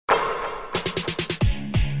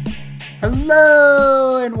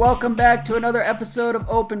Hello, and welcome back to another episode of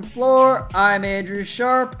Open Floor. I'm Andrew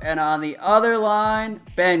Sharp, and on the other line,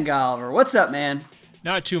 Ben Golliver. What's up, man?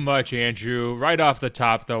 Not too much, Andrew. Right off the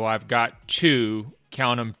top, though, I've got two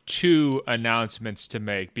announcements to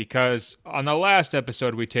make, because on the last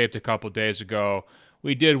episode we taped a couple days ago,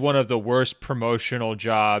 we did one of the worst promotional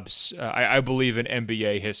jobs, I believe, in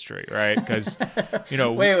NBA history, right? Because,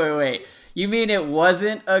 Wait. You mean it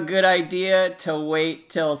wasn't a good idea to wait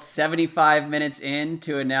till 75 minutes in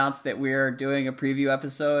to announce that we're doing a preview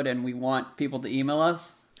episode and we want people to email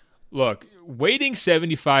us? Look, waiting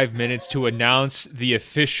 75 minutes to announce the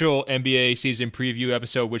official NBA season preview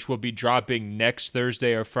episode, which will be dropping next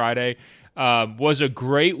Thursday or Friday, was a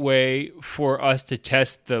great way for us to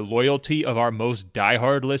test the loyalty of our most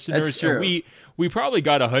diehard listeners. That's true. And we probably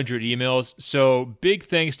got 100 emails, so big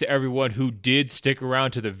thanks to everyone who did stick around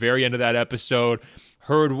to the very end of that episode,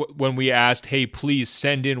 heard when we asked, hey, please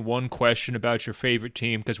send in one question about your favorite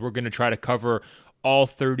team, because we're going to try to cover all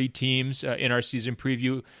 30 teams in our season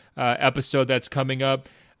preview episode that's coming up.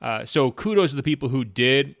 So kudos to the people who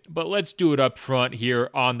did, but let's do it up front here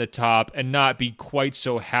on the top and not be quite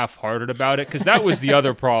so half-hearted about it, because that was the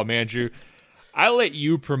other problem, Andrew. I let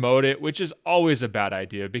you promote it, which is always a bad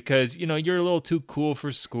idea because, you're a little too cool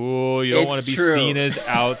for school. You don't want to be seen as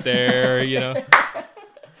out there,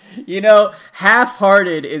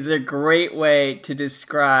 Half-hearted is a great way to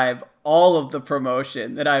describe all of the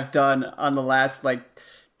promotion that I've done on the last,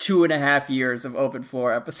 2.5 years of Open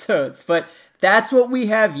Floor episodes. But that's what we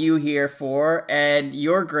have you here for, and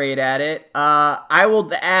you're great at it. I will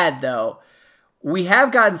add, though, we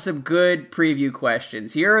have gotten some good preview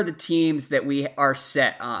questions. Here are the teams that we are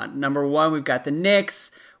set on. Number one, we've got the Knicks,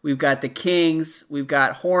 we've got the Kings, we've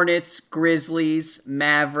got Hornets, Grizzlies,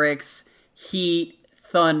 Mavericks, Heat,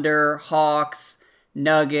 Thunder, Hawks,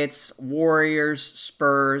 Nuggets, Warriors,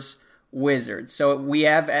 Spurs, Wizards. So we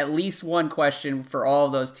have at least one question for all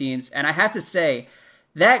of those teams. And I have to say,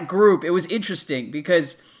 that group, it was interesting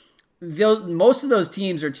because most of those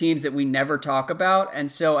teams are teams that we never talk about.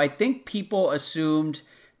 And so I think people assumed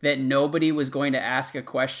that nobody was going to ask a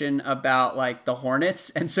question about the Hornets.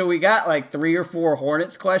 And so we got 3 or 4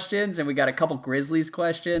 Hornets questions and we got a couple Grizzlies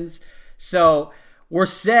questions. So we're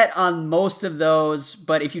set on most of those.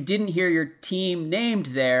 But if you didn't hear your team named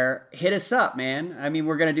there, hit us up, man. I mean,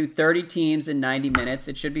 we're going to do 30 teams in 90 minutes.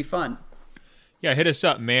 It should be fun. Yeah, hit us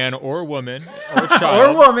up, man or woman or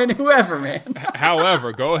child. Or woman, whoever, man.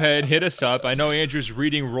 However, go ahead, hit us up. I know Andrew's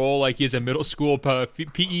reading roll like he's a middle school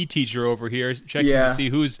PE teacher over here, checking to see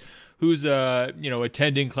who's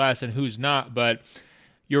attending class and who's not. But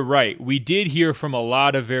you're right. We did hear from a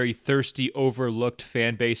lot of very thirsty, overlooked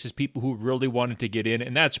fan bases, people who really wanted to get in,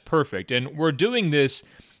 and that's perfect. And we're doing this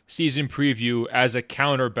season preview as a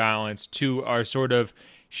counterbalance to our sort of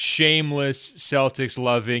shameless Celtics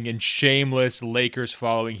loving and shameless Lakers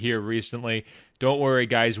following here recently. Don't worry,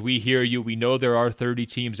 guys. We hear you. We know there are 30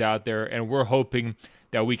 teams out there, and we're hoping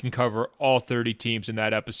that we can cover all 30 teams in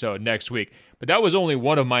that episode next week. But that was only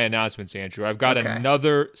one of my announcements, Andrew. I've got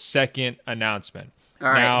another second announcement. All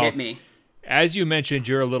right, hit me. As you mentioned,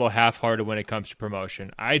 you're a little half-hearted when it comes to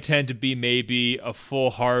promotion. I tend to be maybe a full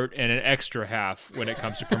heart and an extra half when it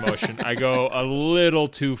comes to promotion. I go a little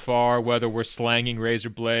too far, whether we're slanging razor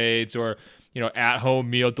blades or, at-home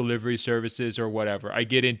meal delivery services or whatever. I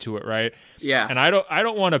get into it, right? Yeah. And I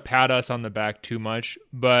don't want to pat us on the back too much,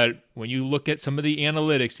 but when you look at some of the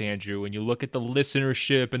analytics, Andrew, when you look at the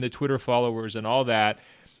listenership and the Twitter followers and all that,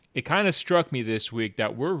 it kind of struck me this week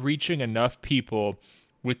that we're reaching enough people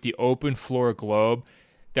with the Open Floor Globe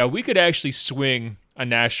that we could actually swing a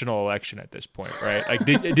national election at this point, right?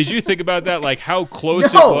 Did you think about that? How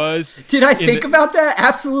close it was? Did I think about that?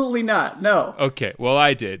 Absolutely not. No. Okay, well,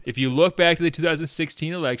 I did. If you look back to the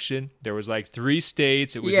 2016 election, there was 3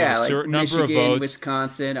 states. It was a certain Michigan, number of votes.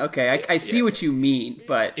 Wisconsin. Okay, I see what you mean,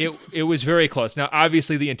 but it was very close. Now,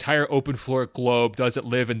 obviously, the entire Open Floor Globe doesn't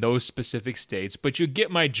live in those specific states, but you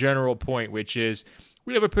get my general point, which is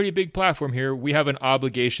we have a pretty big platform here. We have an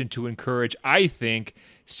obligation to encourage, I think,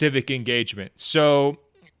 civic engagement. So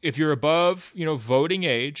if you're above, voting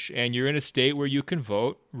age and you're in a state where you can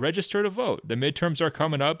vote, register to vote. The midterms are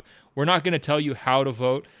coming up. We're not going to tell you how to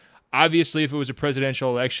vote. Obviously, if it was a presidential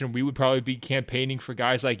election, we would probably be campaigning for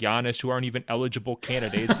guys like Giannis who aren't even eligible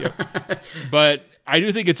candidates. But I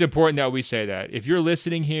do think it's important that we say that. If you're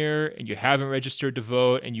listening here and you haven't registered to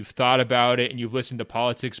vote and you've thought about it and you've listened to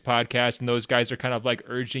politics podcasts and those guys are kind of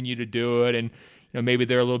urging you to do it and maybe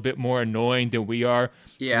they're a little bit more annoying than we are.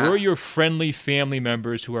 Yeah. We're your friendly family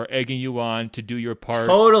members who are egging you on to do your part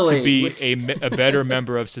to be a better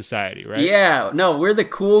member of society, right? Yeah. No, we're the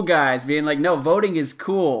cool guys being like, no, voting is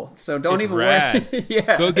cool. So don't even rad. worry.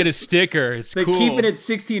 Yeah. Go get a sticker. It's the cool. Keeping it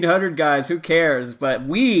 1600 guys, who cares? But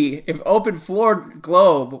if Open Floor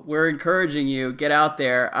Globe, we're encouraging you, get out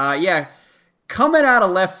there. Yeah. Coming out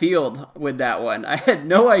of left field with that one. I had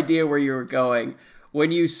no idea where you were going.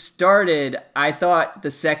 When you started, I thought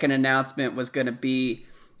the second announcement was going to be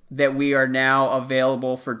that we are now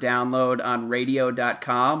available for download on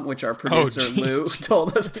radio.com, which our producer Lou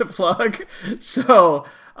told us to plug. So,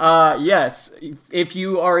 yes, if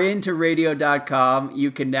you are into radio.com,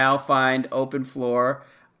 you can now find Open Floor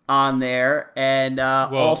on there, and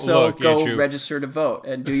also go Andrew, register to vote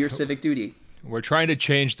and do your civic duty. We're trying to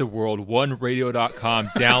change the world one radio.com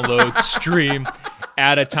download stream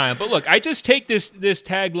at a time. But look, I just take this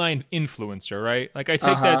tagline influencer, right? Like I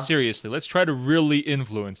take that seriously. Let's try to really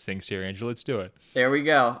influence things here, Angela. Let's do it. There we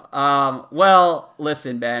go. Well,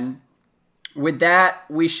 listen, Ben. With that,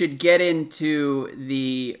 we should get into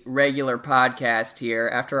the regular podcast here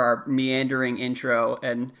after our meandering intro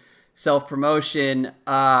and self-promotion.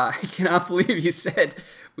 I cannot believe you said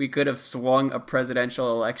we could have swung a presidential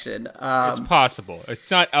election. It's possible. It's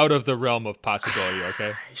not out of the realm of possibility,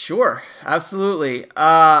 okay? Sure, absolutely.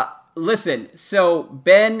 Listen, so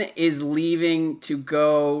Ben is leaving to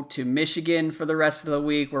go to Michigan for the rest of the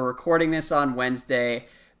week. We're recording this on Wednesday.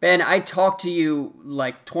 Ben, I talked to you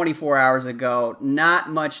like 24 hours ago. Not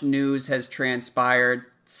much news has transpired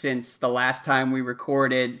since the last time we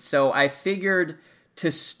recorded, so I figured to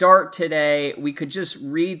start today, we could just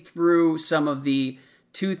read through some of the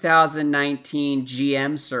 2019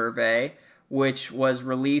 GM survey, which was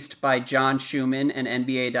released by John Schumann and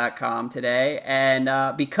NBA.com today.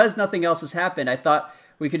 And because nothing else has happened, I thought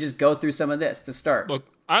we could just go through some of this to start. Look,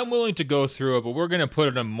 I'm willing to go through it, but we're going to put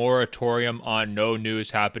in a moratorium on no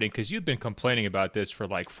news happening because you've been complaining about this for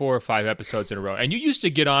like 4 or 5 episodes in a row. And you used to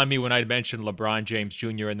get on me when I mentioned LeBron James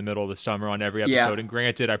Jr. in the middle of the summer on every episode. Yeah. And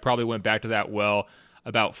granted, I probably went back to that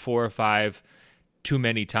about 4 or 5 too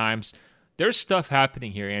many times. There's stuff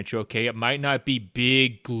happening here, Andrew, okay? It might not be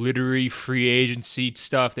big, glittery free agency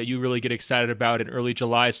stuff that you really get excited about in early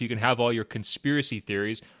July so you can have all your conspiracy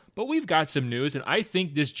theories, but we've got some news, and I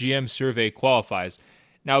think this GM survey qualifies.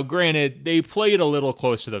 Now, granted, they played a little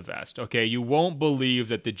close to the vest, okay? You won't believe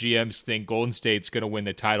that the GMs think Golden State's going to win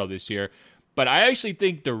the title this year, but I actually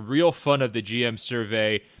think the real fun of the GM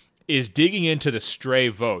survey is digging into the stray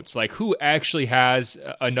votes, like who actually has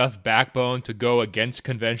enough backbone to go against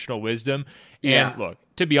conventional wisdom. And look,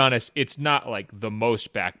 to be honest, it's not like the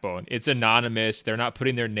most backbone. It's anonymous. They're not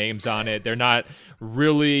putting their names on it. They're not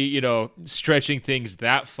really, stretching things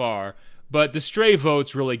that far. But the stray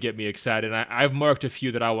votes really get me excited. I've marked a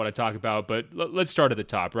few that I want to talk about, but let's start at the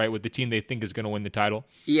top, right, with the team they think is going to win the title.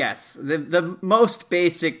 Yes, the most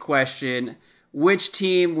basic question: which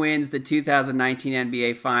team wins the 2019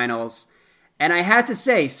 NBA Finals? And I have to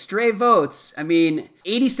say, stray votes,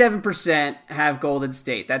 87% have Golden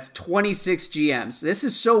State. That's 26 GMs. This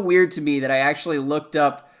is so weird to me that I actually looked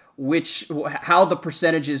up how the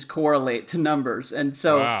percentages correlate to numbers. And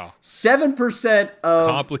so 7% of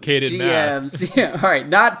complicated GMs, math. Yeah, all right,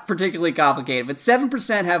 not particularly complicated, but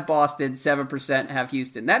 7% have Boston, 7% have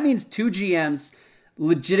Houston. That means 2 GMs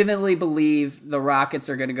legitimately believe the Rockets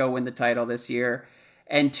are going to go win the title this year,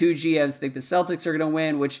 and 2 GMs think the Celtics are going to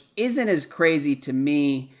win, which isn't as crazy to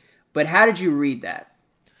me. But how did you read that?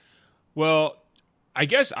 Well, I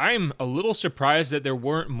guess I'm a little surprised that there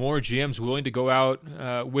weren't more GMs willing to go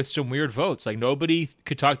out with some weird votes. Like nobody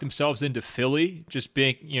could talk themselves into Philly just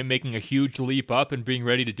being, making a huge leap up and being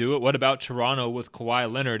ready to do it. What about Toronto with Kawhi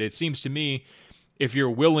Leonard? It seems to me, if you're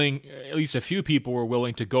willing, at least a few people were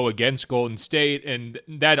willing to go against Golden State, and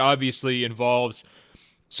that obviously involves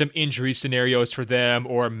some injury scenarios for them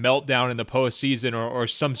or a meltdown in the postseason or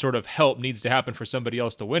some sort of help needs to happen for somebody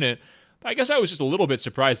else to win it. But I guess I was just a little bit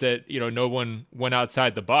surprised that, no one went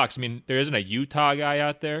outside the box. There isn't a Utah guy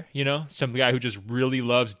out there, some guy who just really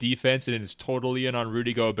loves defense and is totally in on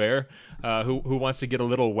Rudy Gobert, who wants to get a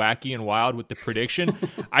little wacky and wild with the prediction.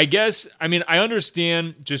 I guess, I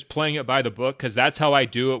understand just playing it by the book because that's how I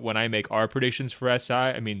do it when I make our predictions for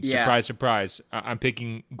SI. Surprise, surprise. I'm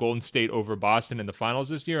picking Golden State over Boston in the finals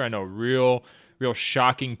this year. I know, real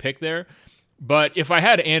shocking pick there. But if I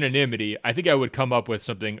had anonymity, I think I would come up with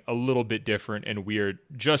something a little bit different and weird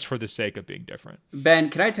just for the sake of being different.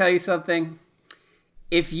 Ben, can I tell you something?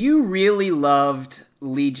 If you really loved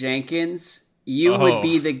Lee Jenkins, you would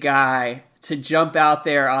be the guy to jump out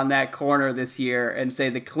there on that corner this year and say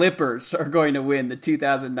the Clippers are going to win the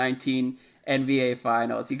 2019 NBA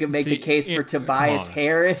Finals. You can make the case for Tobias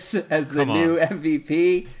Harris as the new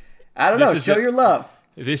MVP. I don't know. Show your love.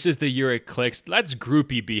 This is the year it clicks. That's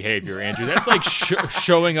groupie behavior, Andrew. That's like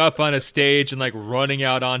showing up on a stage and like running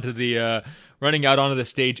out onto the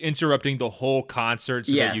stage, interrupting the whole concert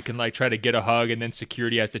so that you can like try to get a hug, and then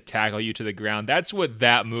security has to tackle you to the ground. That's what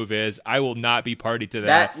that move is. I will not be party to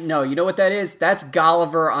that. No, you know what that is? That's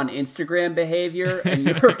Golliver on Instagram behavior, and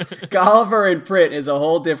your Golliver in print is a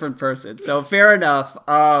whole different person. So fair enough.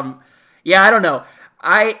 Yeah, I don't know.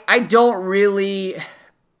 I don't really.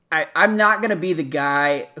 I'm not going to be the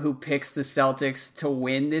guy who picks the Celtics to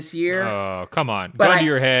win this year. Oh, come on. Gun to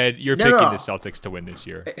your head. You're picking the Celtics to win this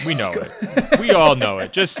year. We know it. We all know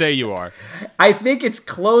it. Just say you are. I think it's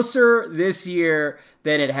closer this year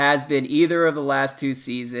than it has been either of the last two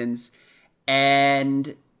seasons.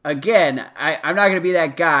 And again, I'm not going to be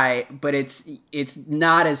that guy, but it's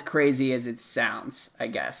not as crazy as it sounds, I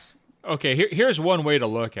guess. Okay, here's one way to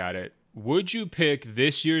look at it. Would you pick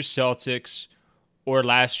this year's Celtics or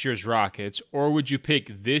last year's Rockets, or would you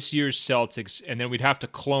pick this year's Celtics and then we'd have to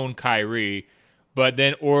clone Kyrie, but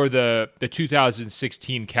then or the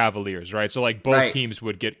 2016 Cavaliers, right? So like both teams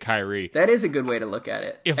would get Kyrie. That is a good way to look at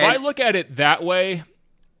it. If I look at it that way,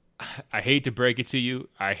 I hate to break it to you.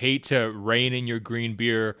 I hate to rain in your green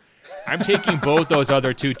beer. I'm taking both those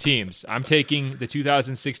other two teams. I'm taking the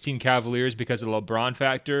 2016 Cavaliers because of the LeBron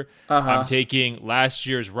factor. I'm taking last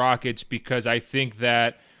year's Rockets because I think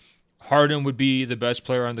that Harden would be the best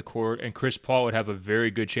player on the court, and Chris Paul would have a very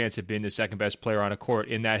good chance of being the second best player on a court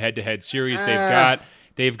in that head-to-head series.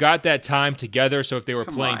 They've got that time together, so if they were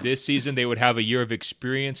playing this season, they would have a year of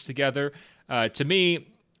experience together. To me,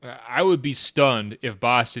 I would be stunned if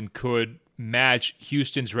Boston could match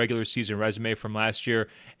Houston's regular season resume from last year,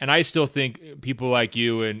 and I still think people like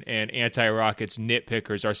you and anti-Rockets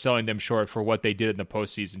nitpickers are selling them short for what they did in the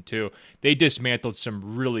postseason too. They dismantled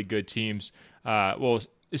some really good teams.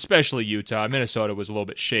 Especially Utah. Minnesota was a little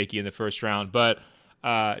bit shaky in the first round, but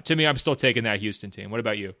to me, I'm still taking that Houston team. What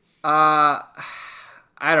about you? I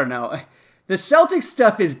don't know. The Celtics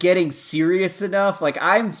stuff is getting serious enough. Like,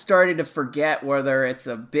 I'm starting to forget whether it's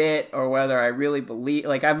a bit or whether I really believe.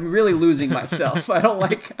 Like, I'm really losing myself. I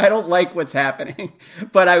don't like what's happening.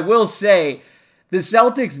 But I will say, the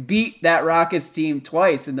Celtics beat that Rockets team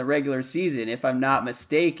twice in the regular season, if I'm not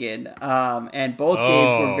mistaken, and both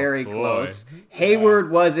games were very close.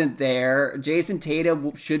 Hayward wasn't there. Jason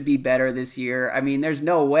Tatum should be better this year. I mean, there's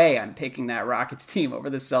no way I'm picking that Rockets team over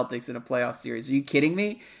the Celtics in a playoff series. Are you kidding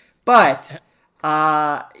me? But,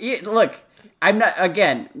 look, I'm not,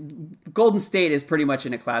 again, Golden State is pretty much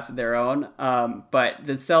in a class of their own, but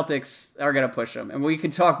the Celtics are going to push them, and we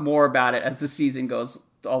can talk more about it as the season goes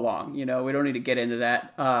along. We don't need to get into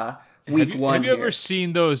that week one. Have you ever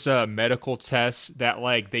seen those medical tests that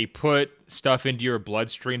like they put stuff into your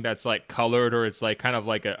bloodstream that's like colored, or it's like kind of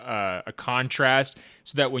like a contrast,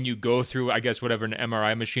 so that when you go through, I guess, whatever, an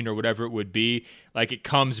MRI machine or whatever it would be, like it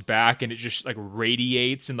comes back and it just like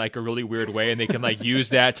radiates in like a really weird way, and they can like use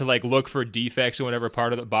that to like look for defects in whatever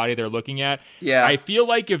part of the body they're looking at. Yeah. I feel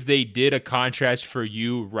like if they did a contrast for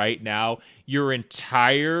you right now, your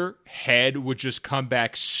entire head would just come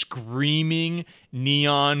back screaming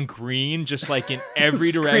neon green, just like in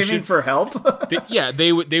every direction. Screaming for help?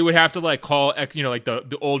 They would have to like call, like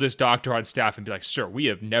the oldest doctor on staff and be like, "Sir, we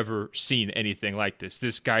have never seen anything like this.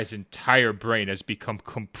 This guy's entire brain has become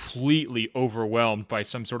completely overwhelmed by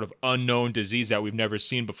some sort of unknown disease that we've never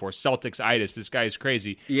seen before. Celtics-itis. This guy is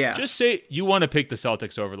crazy." Yeah. Just say you want to pick the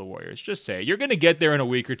Celtics over the Warriors. Just say it. You're going to get there in a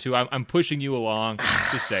week or two. I'm pushing you along.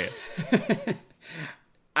 Just say it.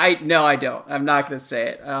 No, I don't. I'm not going to say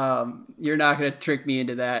it. You're not going to trick me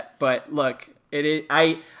into that. But look, it is.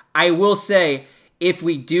 I will say, if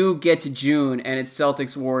we do get to June and it's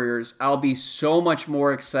Celtics Warriors, I'll be so much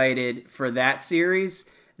more excited for that series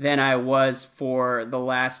than I was for the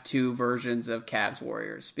last two versions of Cavs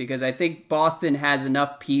Warriors, because I think Boston has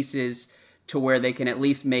enough pieces to where they can at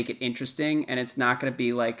least make it interesting, and it's not going to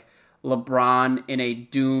be like LeBron in a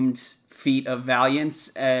doomed feat of valiance.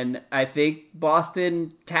 And I think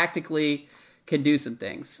Boston tactically can do some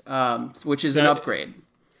things, which is an upgrade.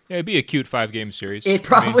 Yeah, it'd be a cute 5-game series.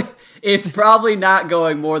 It's probably not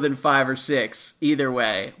going more than 5 or 6 either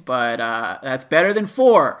way, but that's better than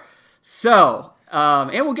 4. So,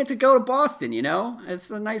 and we'll get to go to Boston.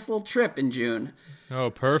 It's a nice little trip in June. Oh,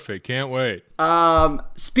 perfect! Can't wait.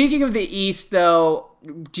 Speaking of the East, though,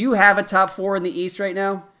 do you have a top 4 in the East right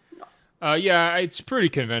now? Yeah, it's pretty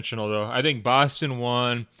conventional though. I think Boston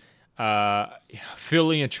 1.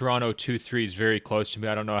 Philly and Toronto 2-3 is very close to me.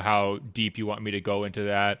 I don't know how deep you want me to go into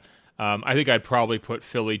that. I think I'd probably put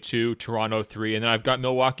Philly 2, Toronto 3, and then I've got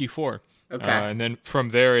Milwaukee 4. Okay. And then from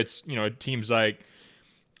there, it's, teams like,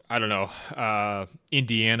 I don't know,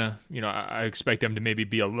 Indiana. I expect them to maybe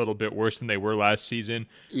be a little bit worse than they were last season.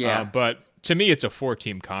 Yeah. But to me, it's a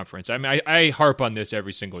 4-team conference. I mean, I harp on this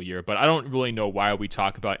every single year, but I don't really know why we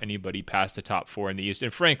talk about anybody past the top 4 in the East.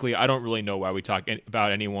 And frankly, I don't really know why we talk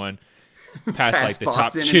about anyone past like the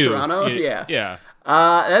Boston top 2. And Toronto? Yeah.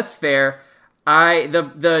 That's fair.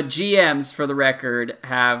 The GMs, for the record,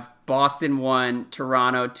 have Boston 1,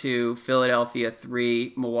 Toronto 2, Philadelphia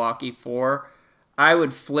 3, Milwaukee 4. I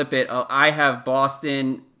would flip it. I have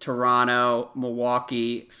Boston, Toronto,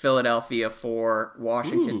 Milwaukee, Philadelphia 4,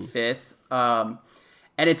 Washington 5th.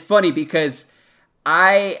 And it's funny because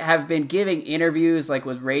I have been giving interviews like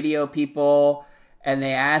with radio people, and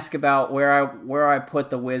they ask about where I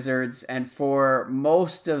put the Wizards, and for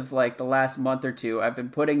most of like the last month or two, I've been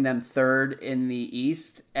putting them 3rd in the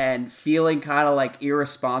East and feeling kind of like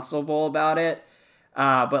irresponsible about it.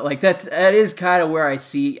 But like that is kind of where I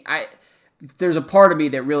see there's a part of me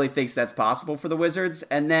that really thinks that's possible for the Wizards.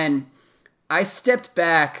 And then I stepped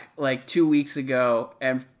back like 2 weeks ago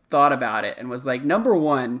and thought about it and was like, number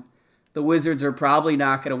one, the Wizards are probably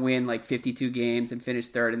not going to win like 52 games and finish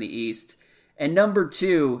 3rd in the East. And number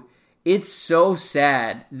two, it's so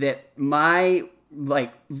sad that my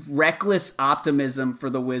like reckless optimism for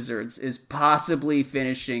the Wizards is possibly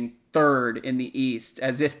finishing 3rd in the East,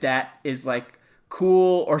 as if that is like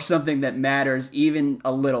cool or something that matters even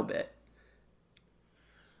a little bit.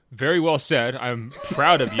 Very well said. I'm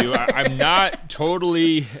proud of you. I'm not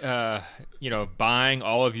totally, buying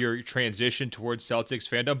all of your transition towards Celtics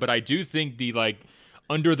fandom, but I do think the like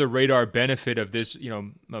under the radar benefit of this,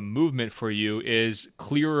 movement for you is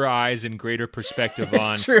clearer eyes and greater perspective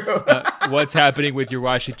on what's happening with your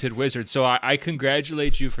Washington Wizards. So I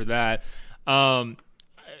congratulate you for that.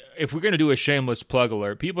 If we're going to do a shameless plug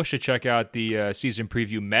alert, people should check out the season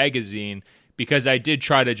preview magazine, because I did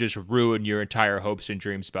try to just ruin your entire hopes and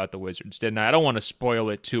dreams about the Wizards, didn't I? I don't want to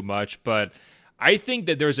spoil it too much, but I think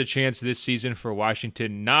that there's a chance this season for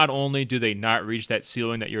Washington, not only do they not reach that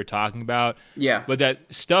ceiling that you're talking about, but that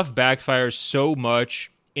stuff backfires so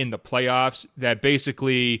much in the playoffs that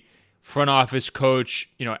basically front office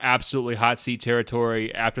coach, absolutely hot seat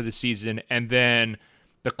territory after the season, and then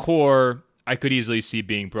the core I could easily see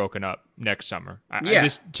being broken up next summer.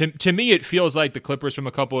 To me, it feels like the Clippers from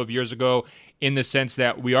a couple of years ago, in the sense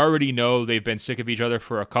that we already know they've been sick of each other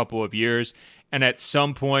for a couple of years. And at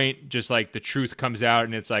some point, just like the truth comes out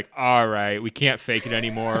and it's like, all right, we can't fake it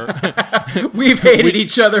anymore. We've hated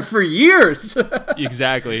each other for years.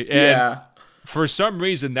 Exactly. And for some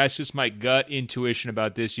reason, that's just my gut intuition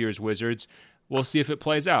about this year's Wizards. We'll see if it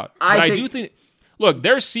plays out. I do think, look,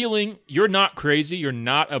 their ceiling, you're not crazy. You're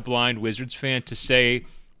not a blind Wizards fan to say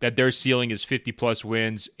that their ceiling is 50-plus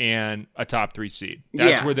wins and a top 3 seed.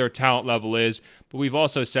 That's where their talent level is. But we've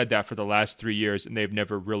also said that for the last 3 years, and they've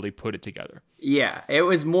never really put it together. Yeah, it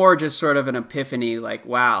was more just sort of an epiphany, like,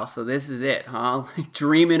 wow, so this is it, huh? Like,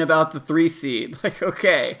 dreaming about the 3 seed. Like,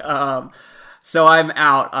 okay. So I'm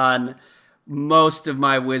out on most of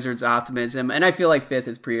my Wizards optimism, and I feel like 5th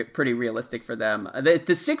is pretty realistic for them.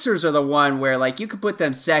 The Sixers are the one where, like, you could put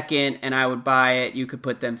them 2nd and I would buy it. You could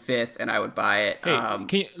put them 5th and I would buy it.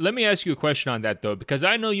 Hey, let me ask you a question on that, though, because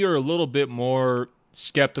I know you're a little bit more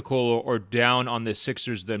skeptical or down on the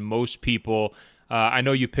Sixers than most people. I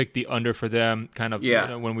know you picked the under for them kind of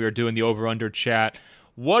when we were doing the over-under chat.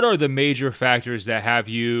 What are the major factors that have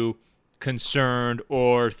you concerned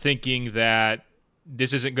or thinking that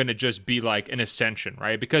this isn't going to just be like an ascension,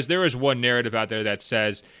 right? Because there is one narrative out there that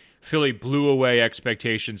says Philly blew away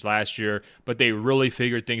expectations last year, but they really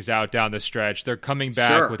figured things out down the stretch. They're coming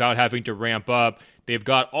back without having to ramp up. They've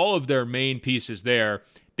got all of their main pieces there.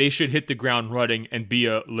 They should hit the ground running and be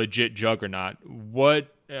a legit juggernaut.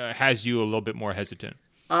 What has you a little bit more hesitant?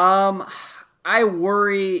 I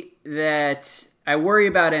worry about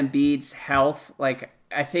Embiid's health. Like,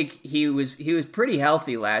 I think he was pretty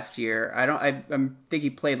healthy last year. I think he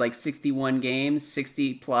played like 61 games,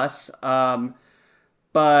 60 plus, but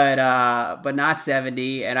not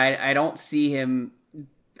 70. And I don't see him.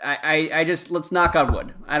 I just, let's knock on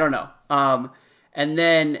wood. I don't know. And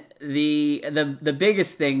then the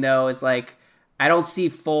biggest thing though is like, I don't see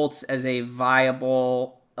Fultz as a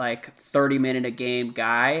viable like 30-minute a game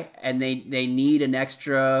guy, and they need an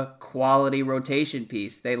extra quality rotation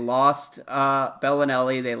piece. They lost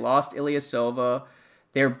Bellinelli, they lost Ilyasova.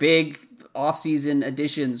 Their big offseason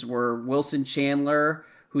additions were Wilson Chandler,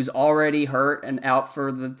 who's already hurt and out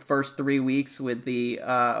for the first 3 weeks with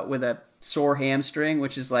a sore hamstring,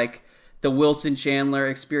 which is like the Wilson Chandler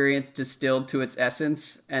experience distilled to its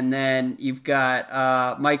essence. And then you've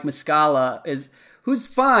got Mike Muscala who's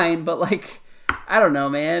fine, but like, I don't know,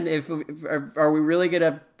 man. Are we really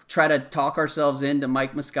gonna try to talk ourselves into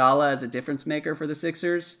Mike Muscala as a difference maker for the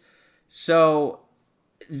Sixers? So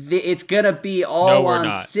it's gonna be all on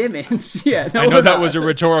not. Simmons. Yeah, I know that was a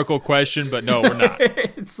rhetorical question, but no, we're not.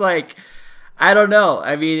 It's like, I don't know.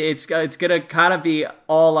 I mean, it's gonna kind of be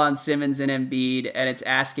all on Simmons and Embiid, and it's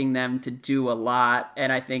asking them to do a lot.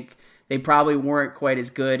 And I think they probably weren't quite as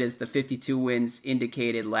good as the 52 wins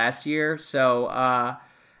indicated last year. So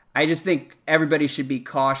I just think everybody should be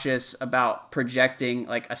cautious about projecting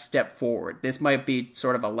like a step forward. This might be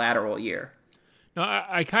sort of a lateral year. No,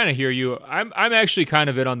 I kind of hear you. I'm actually kind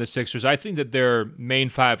of in on the Sixers. I think that their main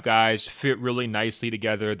five guys fit really nicely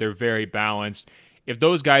together. They're very balanced. If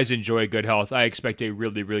those guys enjoy good health, I expect a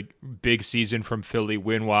really, really big season from Philly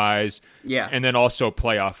win-wise, and then also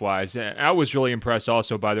playoff-wise. And I was really impressed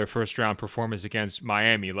also by their first-round performance against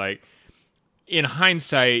Miami. Like, in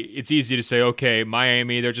hindsight, it's easy to say, okay,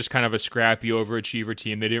 Miami, they're just kind of a scrappy overachiever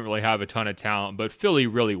team. They didn't really have a ton of talent, but Philly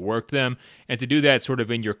really worked them. And to do that sort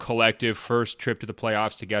of in your collective first trip to the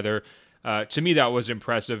playoffs together, to me, that was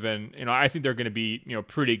impressive. And I think they're going to be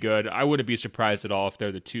pretty good. I wouldn't be surprised at all if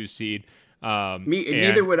they're the 2 seed.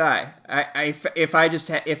 Neither would I. If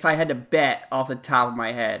I had to bet off the top of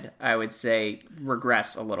my head, I would say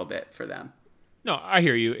regress a little bit for them. No, I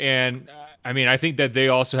hear you. And I mean, I think that they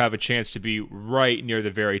also have a chance to be right near the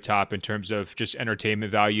very top in terms of just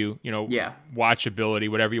entertainment value, watchability,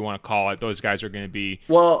 whatever you want to call it. Those guys are going to be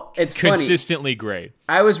it's consistently great.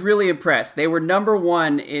 I was really impressed. They were number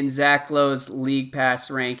 1 in Zach Lowe's League Pass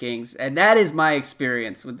rankings, and that is my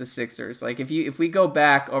experience with the Sixers. Like, if we go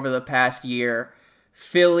back over the past year,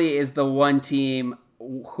 Philly is the one team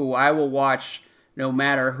who I will watch no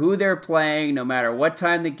matter who they're playing, no matter what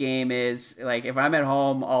time the game is. Like, if I'm at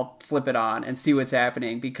home, I'll flip it on and see what's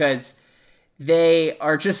happening because they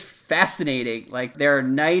are just fascinating. Like, there are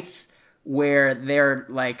nights where they're,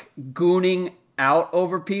 like, gooning out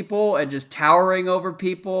over people and just towering over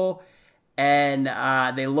people, and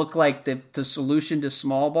they look like the solution to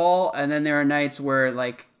small ball. And then there are nights where,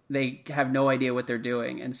 like, they have no idea what they're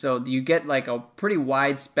doing. And so you get like a pretty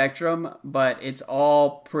wide spectrum, but it's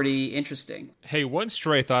all pretty interesting. Hey, one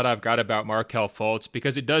stray thought I've got about Markelle Fultz,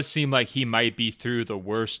 because it does seem like he might be through the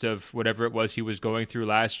worst of whatever it was he was going through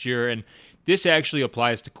last year. And this actually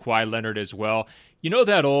applies to Kawhi Leonard as well. You know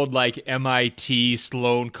that old like MIT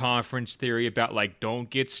Sloan Conference theory about like don't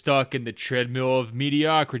get stuck in the treadmill of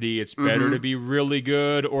mediocrity. It's better to be really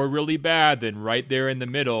good or really bad than right there in the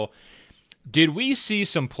middle. Did we see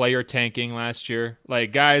some player tanking last year?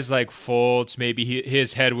 Like guys like Fultz, maybe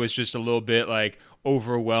his head was just a little bit like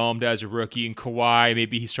overwhelmed as a rookie, and Kawhi,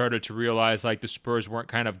 maybe he started to realize like the Spurs weren't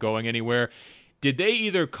kind of going anywhere. Did they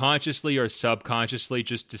either consciously or subconsciously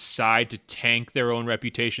just decide to tank their own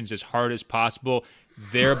reputations as hard as possible,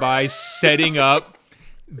 thereby setting up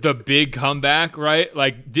the big comeback, right?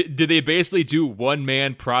 Like, did they basically do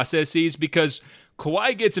one-man processes? Because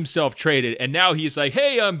Kawhi gets himself traded, and now he's like,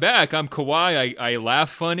 hey, I'm back. I'm Kawhi. I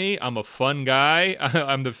laugh funny. I'm a fun guy.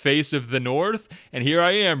 I'm the face of the North, and here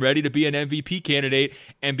I am, ready to be an MVP candidate.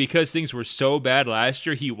 And because things were so bad last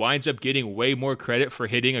year, he winds up getting way more credit for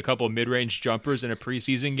hitting a couple mid-range jumpers in a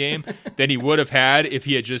preseason game than he would have had if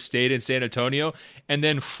he had just stayed in San Antonio. And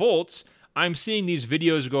then Fultz, I'm seeing these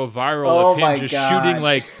videos go viral of him just shooting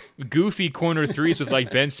like goofy corner threes with like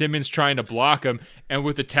Ben Simmons trying to block him, and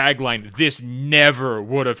with the tagline, this never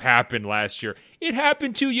would have happened last year. It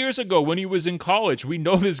happened 2 years ago when he was in college. We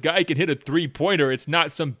know this guy can hit a three-pointer. It's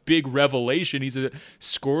not some big revelation. He's a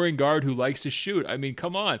scoring guard who likes to shoot. I mean,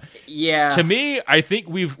 come on. Yeah. To me, I think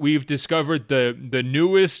we've discovered the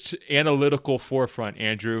newest analytical forefront,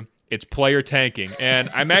 Andrew. It's player tanking. And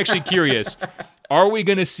I'm actually curious, are we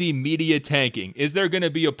going to see media tanking? Is there going to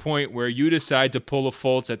be a point where you decide to pull a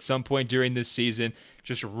Fultz at some point during this season,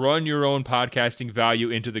 just run your own podcasting value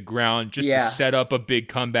into the ground just to set up a big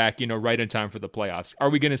comeback, right in time for the playoffs? Are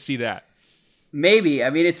we going to see that? Maybe. I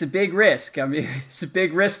mean, it's a big risk. It's a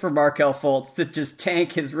big risk for Markelle Fultz to just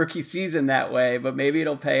tank his rookie season that way, but maybe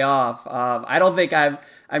it'll pay off. I don't think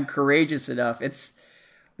I'm courageous enough. It's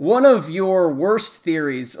one of your worst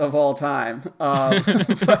theories of all time. I'm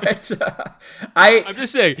just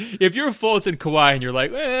saying, if you're Fultz and Kawhi and you're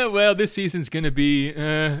like, well, this season's going to be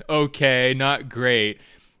okay, not great,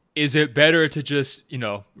 is it better to just,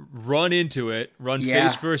 run into it,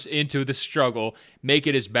 face first into the struggle, make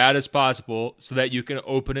it as bad as possible so that you can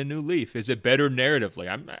open a new leaf? Is it better narratively?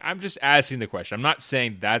 I'm just asking the question. I'm not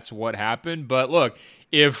saying that's what happened, but look,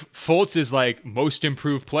 if Fultz is like most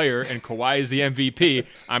improved player and Kawhi is the MVP,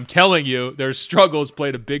 I'm telling you, their struggles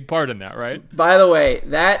played a big part in that, right? By the way,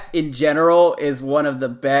 that in general is one of the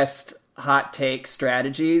best hot take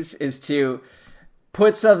strategies is to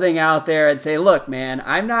put something out there and say, look, man,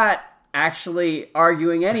 I'm not actually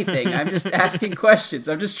arguing anything. I'm just asking questions.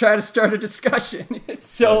 I'm just trying to start a discussion. It's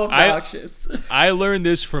so obnoxious. I learned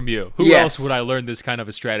this from you. Who else would I learn this kind of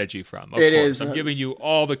a strategy from? Of course. I'm giving you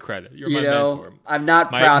all the credit. You're my mentor. I'm not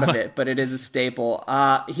proud of it, but it is a staple.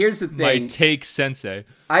 Here's the thing. My take sensei.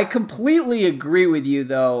 I completely agree with you,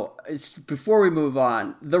 though. Before we move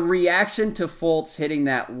on, the reaction to Fultz hitting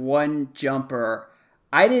that one jumper,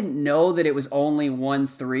 I didn't know that it was only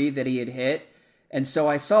 1-3 that he had hit. And so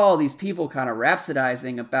I saw all these people kind of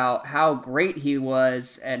rhapsodizing about how great he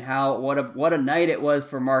was and how what a night it was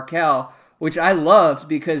for Markelle, which I loved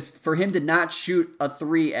because for him to not shoot a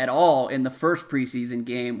 3 at all in the first preseason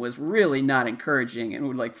game was really not encouraging and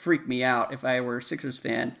would like freak me out if I were a Sixers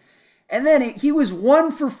fan. And then he was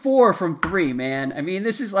 1 for 4 from 3, man. I mean,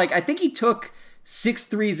 this is like, I think he took 6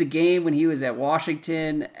 threes a game when he was at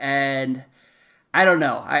Washington, and I don't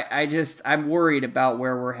know. I'm worried about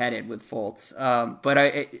where we're headed with Fultz. But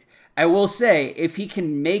I will say, if he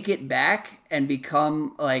can make it back and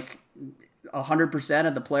become like 100%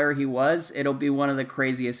 of the player he was, it'll be one of the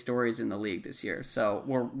craziest stories in the league this year. So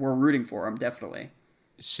we're rooting for him, definitely.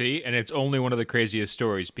 See, and it's only one of the craziest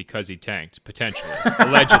stories because he tanked, potentially,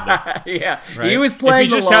 allegedly. Yeah, right? He was playing.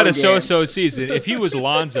 If he just had a so-so season, if he was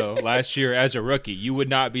Lonzo last year as a rookie, you would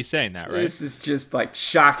not be saying that, right? This is just like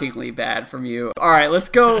shockingly bad from you. All right, let's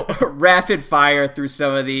go rapid fire through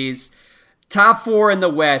some of these. Top 4 in the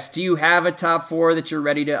West. Do you have a top 4 that you're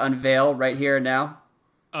ready to unveil right here and now?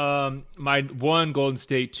 My 1, Golden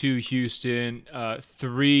State, 2, Houston,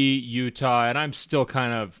 3, Utah, and I'm still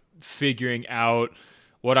kind of figuring out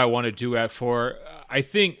what I want to do at 4. I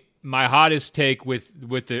think my hottest take with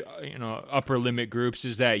the upper limit groups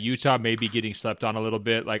is that Utah may be getting slept on a little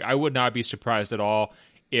bit. Like, I would not be surprised at all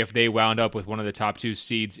if they wound up with one of the top 2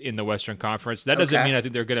 seeds in the Western Conference. That doesn't mean I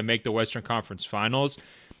think they're going to make the Western Conference Finals,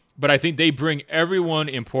 but I think they bring everyone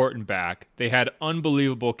important back. They had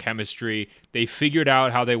unbelievable chemistry. They figured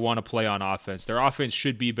out how they want to play on offense. Their offense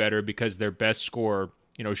should be better because their best scorer,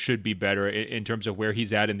 should be better in terms of where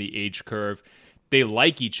he's at in the age curve. They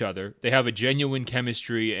like each other. They have a genuine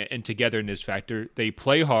chemistry and togetherness factor. They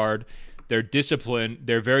play hard. They're disciplined.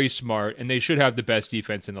 They're very smart, and they should have the best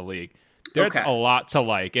defense in the league. That's a lot to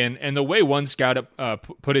like. And the way one scout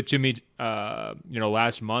put it to me,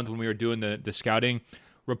 last month when we were doing the scouting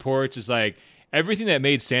reports is like everything that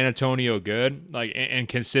made San Antonio good, like and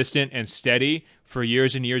consistent and steady for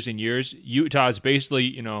years and years and years. Utah's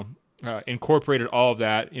basically, incorporated all of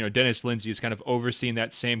that. Dennis Lindsey is kind of overseeing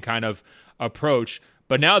that same kind of approach,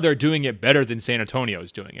 but now they're doing it better than San Antonio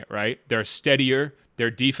is doing it, right? They're steadier. Their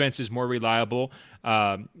defense is more reliable.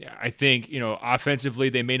 I think, offensively,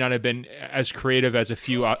 they may not have been as creative as a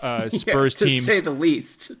few Spurs teams. To say the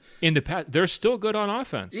least. In the past, they're still good on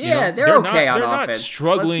offense. Yeah, they're okay on offense. They're not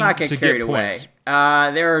struggling. Let's not get carried away.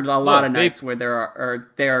 There are a lot of nights where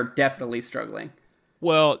they are definitely struggling.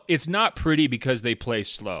 Well, it's not pretty because they play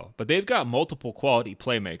slow, but they've got multiple quality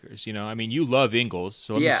playmakers. You love Ingles,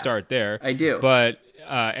 so let me start there. I do. But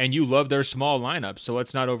and you love their small lineup, so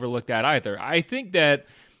let's not overlook that either. I think that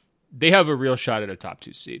they have a real shot at a top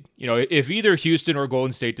 2 seed. If either Houston or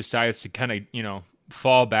Golden State decides to kind of,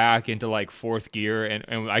 fall back into like 4th gear,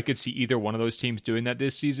 and I could see either one of those teams doing that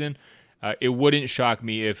this season, it wouldn't shock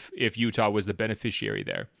me if Utah was the beneficiary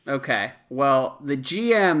there. Okay. Well, the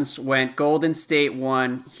GMs went Golden State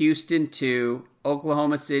 1, Houston 2,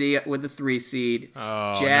 Oklahoma City with the 3 seed,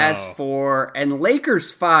 Jazz 4, and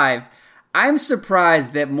Lakers 5. I'm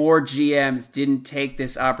surprised that more GMs didn't take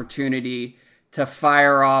this opportunity to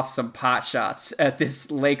fire off some pot shots at this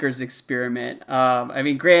Lakers experiment.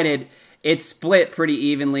 Granted, it's split pretty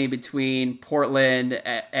evenly between Portland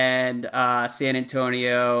and San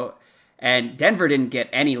Antonio, and Denver didn't get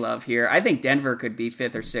any love here. I think Denver could be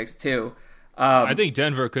 5th or 6th too. I think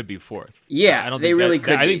Denver could be 4th. Yeah, they really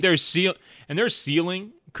could. I think their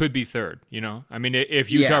ceiling could be 3rd.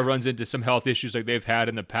 If Utah runs into some health issues like they've had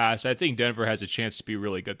in the past, I think Denver has a chance to be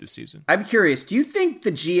really good this season. I'm curious. Do you think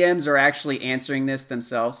the GMs are actually answering this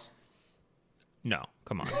themselves? No.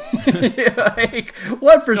 Come on.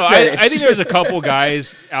 What percentage? I think there's a couple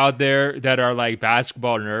guys out there that are like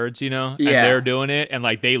basketball nerds, and they're doing it, and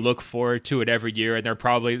like they look forward to it every year, and they're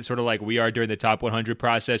probably sort of like we are during the top 100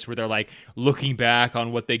 process, where they're like looking back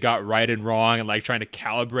on what they got right and wrong, and like trying to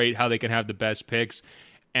calibrate how they can have the best picks.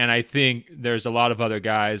 And I think there's a lot of other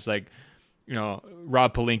guys like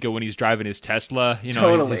Rob Pelinka when he's driving his Tesla,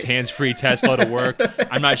 totally. his hands-free Tesla to work.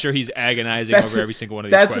 I'm not sure he's agonizing over every single one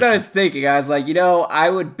of these That's questions. what I was thinking. I was like, I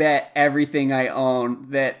would bet everything I own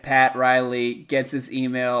that Pat Riley gets his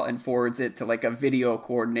email and forwards it to like a video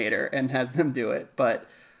coordinator and has them do it. But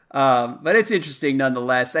it's interesting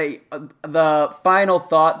nonetheless. The final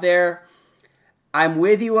thought there, I'm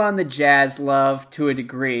with you on the Jazz love to a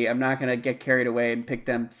degree. I'm not going to get carried away and pick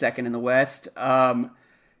them second in the West.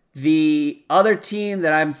 The other team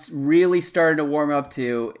that I'm really starting to warm up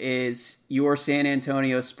to is your San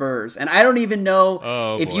Antonio Spurs. And I don't even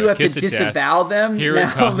know if you have to disavow them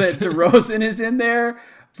now that DeRozan is in there.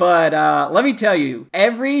 But let me tell you,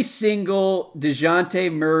 every single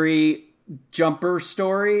Dejounte Murray jumper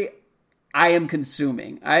story I am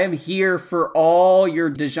consuming. I am here for all your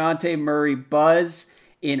Dejounte Murray buzz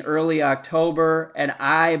in early October. And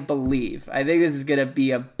I think this is going to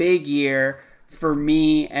be a big year for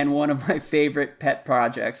me and one of my favorite pet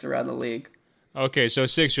projects around the league. Okay, so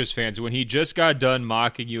Sixers fans, when he just got done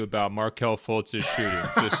mocking you about Markelle Fultz's shooting,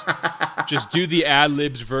 just do the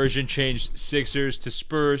ad-libs version, change Sixers to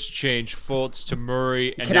Spurs, change Fultz to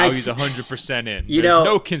Murray, and now he's 100% in. There's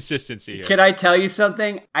no consistency here. Can I tell you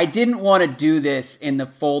something? I didn't want to do this in the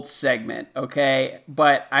Fultz segment, okay?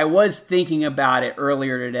 But I was thinking about it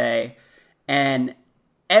earlier today, and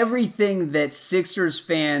everything that Sixers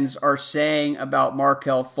fans are saying about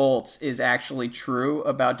Markelle Fultz is actually true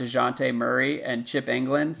about Dejounte Murray and Chip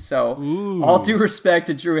England. So, all due respect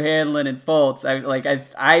to Drew Hanlon and Fultz,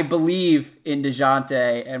 I believe in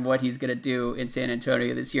Dejounte and what he's going to do in San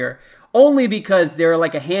Antonio this year. Only because there are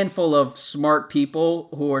like a handful of smart people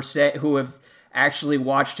who have actually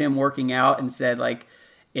watched him working out and said like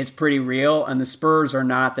it's pretty real. And the Spurs are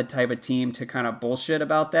not the type of team to kind of bullshit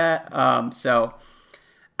about that. So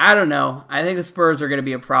I don't know. I think the Spurs are going to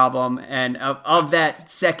be a problem. And of that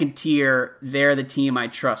second tier, they're the team I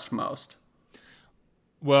trust most.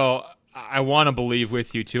 Well, I want to believe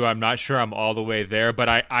with you, too. I'm not sure I'm all the way there, but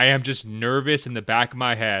I am just nervous in the back of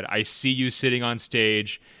my head. I see you sitting on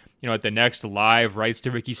stage, at the next live Rights to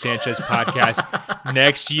Ricky Sanchez podcast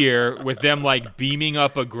next year with them like beaming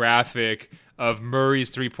up a graphic of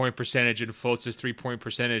Murray's 3-point percentage and Fultz's 3-point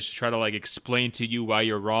percentage to try to like explain to you why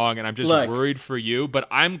you're wrong. And I'm just worried for you, but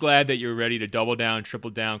I'm glad that you're ready to double down,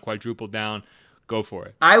 triple down, quadruple down. Go for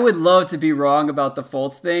it. I would love to be wrong about the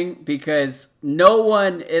Fultz thing because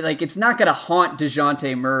it's not going to haunt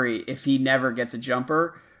Dejounte Murray if he never gets a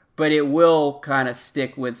jumper, but it will kind of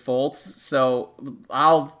stick with Fultz. So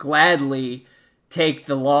I'll gladly take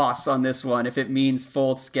the loss on this one if it means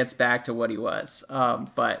Fultz gets back to what he was.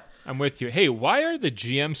 But I'm with you. Hey, why are the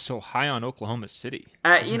GMs so high on Oklahoma City?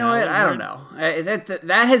 You know what? I don't know.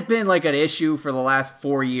 That has been like an issue for the last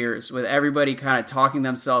 4 years with everybody kind of talking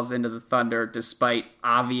themselves into the Thunder despite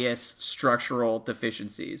obvious structural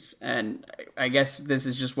deficiencies. And I guess this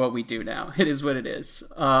is just what we do now. It is what it is.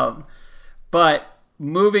 But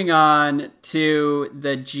moving on to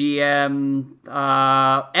the GM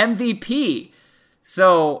MVP.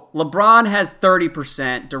 So LeBron has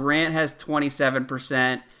 30%. Durant has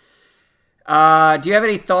 27%. Do you have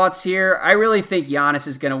any thoughts here? I really think Giannis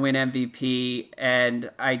is going to win MVP, and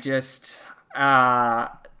I just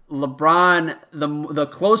LeBron. The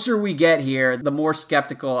closer we get here, the more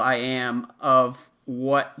skeptical I am of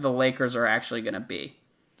what the Lakers are actually going to be.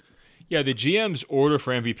 Yeah, the GM's order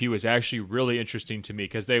for MVP was actually really interesting to me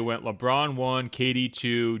because they went LeBron 1, KD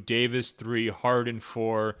 2, Davis 3, Harden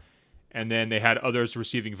 4, and then they had others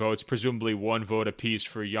receiving votes, presumably 1 vote apiece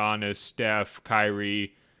for Giannis, Steph,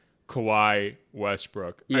 Kyrie, Kawhi,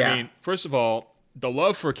 Westbrook. Yeah. I mean, first of all, the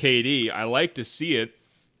love for KD, I like to see it.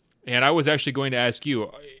 And I was actually going to ask you,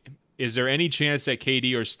 is there any chance that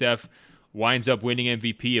KD or Steph winds up winning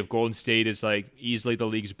MVP if Golden State is like easily the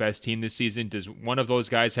league's best team this season? Does one of those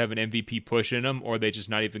guys have an MVP push in them, or are they just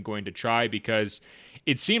not even going to try? Because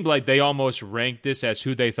it seemed like they almost ranked this as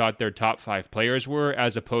who they thought their top 5 players were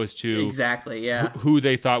as opposed to who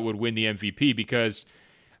they thought would win the MVP. Because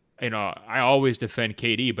I always defend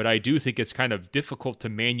KD, but I do think it's kind of difficult to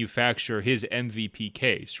manufacture his MVP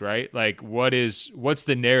case, right? Like, what's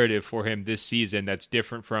the narrative for him this season that's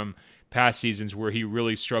different from past seasons where he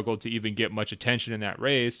really struggled to even get much attention in that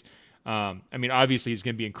race? I mean, obviously he's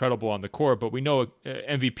going to be incredible on the court, but we know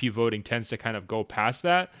MVP voting tends to kind of go past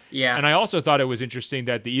that. Yeah. And I also thought it was interesting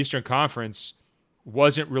that the Eastern Conference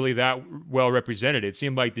wasn't really that well represented. It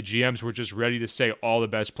seemed like the GMs were just ready to say all the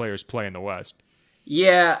best players play in the West.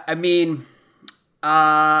 Yeah, I mean,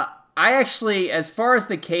 I actually, as far as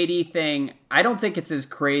the KD thing, I don't think it's as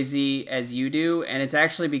crazy as you do, and it's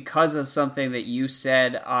actually because of something that you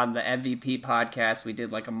said on the MVP podcast we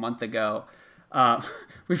did like a month ago.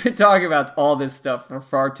 We've been talking about all this stuff for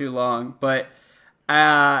far too long, but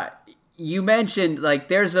you mentioned like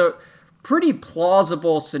there's a pretty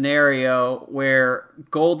plausible scenario where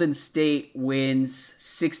Golden State wins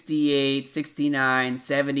 68, 69,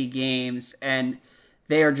 70 games, and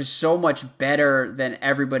they are just so much better than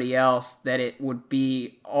everybody else that it would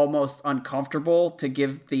be almost uncomfortable to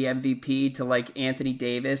give the MVP to like Anthony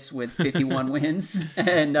Davis with 51 wins.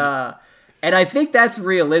 And I think that's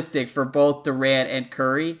realistic for both Durant and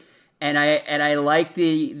Curry. And I like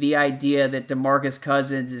the idea that DeMarcus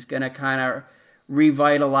Cousins is going to kind of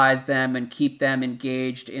revitalize them and keep them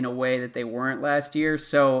engaged in a way that they weren't last year.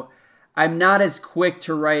 So I'm not as quick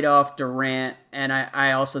to write off Durant, and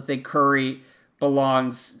I also think Curry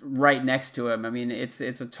belongs right next to him. I mean, it's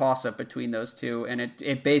a toss-up between those two, and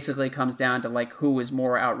it basically comes down to like who is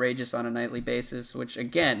more outrageous on a nightly basis, which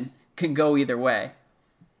again can go either way.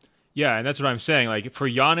 Yeah, and that's what I'm saying. Like for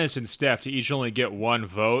Giannis and Steph to each only get one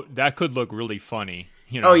vote, that could look really funny,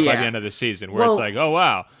 by the end of the season, where it's like, oh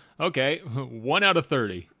wow, okay, 1 out of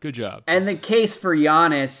 30. Good job. And the case for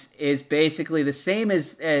Giannis is basically the same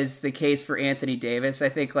as the case for Anthony Davis. I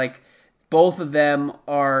think like both of them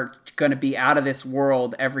are going to be out of this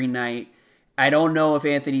world every night. I don't know if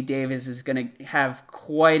Anthony Davis is going to have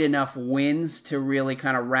quite enough wins to really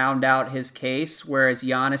kind of round out his case, whereas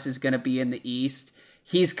Giannis is going to be in the East.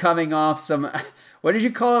 He's coming off some, what did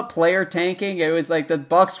you call it, player tanking? It was like the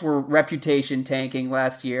Bucks were reputation tanking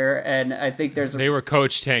last year, and I think they were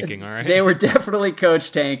coach tanking, all right? They were definitely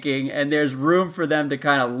coach tanking, and there's room for them to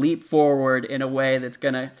kind of leap forward in a way that's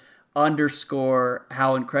going to underscore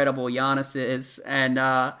how incredible Giannis is. And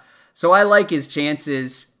so I like his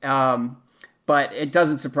chances, but it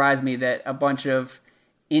doesn't surprise me that a bunch of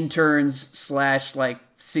interns / like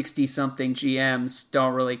 60-something GMs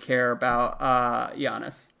don't really care about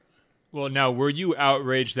Giannis. Well, now, were you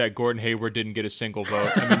outraged that Gordon Hayward didn't get a single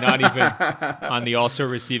vote? I mean, not even on the also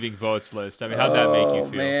receiving votes list. I mean, how'd that make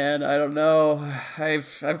you feel? Man, I don't know.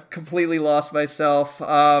 I've completely lost myself.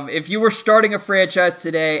 If you were starting a franchise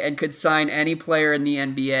today and could sign any player in the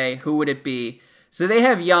NBA, who would it be? So they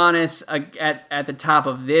have Giannis at the top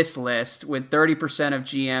of this list with 30% of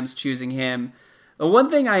GMs choosing him. The one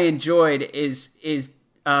thing I enjoyed is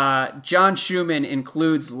John Schumann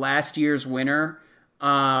includes last year's winner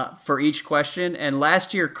for each question, and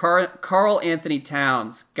last year Karl Anthony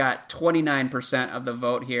Towns got 29% of the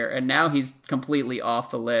vote here, and now he's completely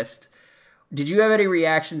off the list. Did you have any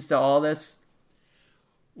reactions to all this?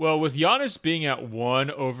 Well, with Giannis being at 1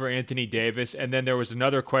 over Anthony Davis, and then there was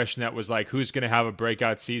another question that was like, who's going to have a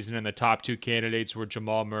breakout season? And the top 2 candidates were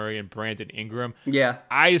Jamal Murray and Brandon Ingram. Yeah.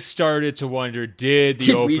 I started to wonder, did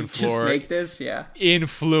the open floor just make this? Yeah.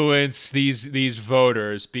 influence these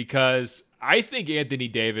voters? Because I think Anthony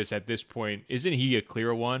Davis at this point, isn't he a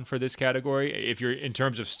clear one for this category? If you're in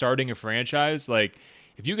terms of starting a franchise, like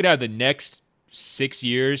if you could have the next 6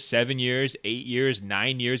 years, 7 years, 8 years,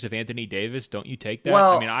 9 years of Anthony Davis, don't you take that?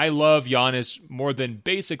 Well, I mean, I love Giannis more than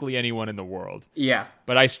basically anyone in the world. Yeah.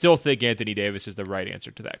 But I still think Anthony Davis is the right answer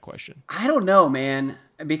to that question. I don't know, man.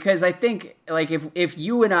 Because I think like if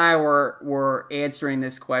you and I were answering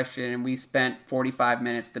this question and we spent 45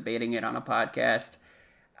 minutes debating it on a podcast,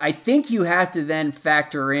 I think you have to then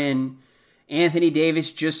factor in Anthony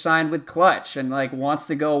Davis just signed with Clutch and like wants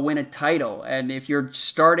to go win a title. And if you're just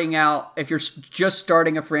starting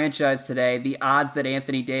a franchise today, the odds that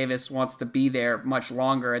Anthony Davis wants to be there much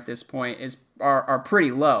longer at this point are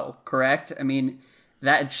pretty low, correct? I mean,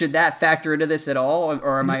 should that factor into this at all,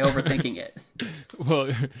 or am I overthinking it?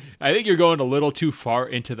 Well, I think you're going a little too far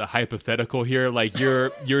into the hypothetical here. Like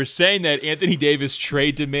you're saying that Anthony Davis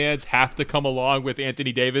trade demands have to come along with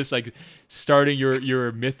Anthony Davis, like starting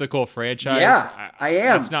your mythical franchise. Yeah, I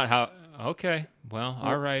am. That's not how. Okay, well,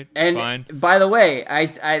 all right, and fine. By the way,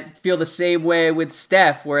 I feel the same way with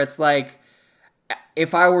Steph, where it's like,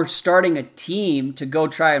 if I were starting a team to go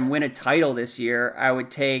try and win a title this year, I would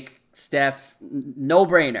take Steph, no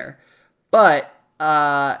brainer. But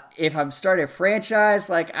if I'm starting a franchise,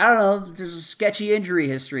 like, I don't know, there's a sketchy injury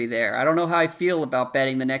history there. I don't know how I feel about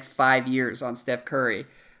betting the next 5 years on Steph Curry.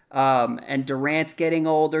 And Durant's getting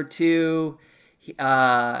older too.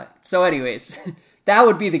 So anyways, that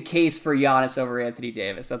would be the case for Giannis over Anthony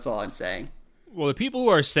Davis. That's all I'm saying. Well, the people who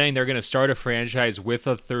are saying they're going to start a franchise with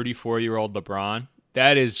a 34-year-old LeBron,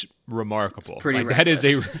 that is remarkable. It's pretty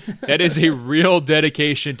reckless. That is a real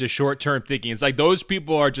dedication to short-term thinking. It's like those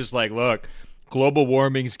people are just like, look, global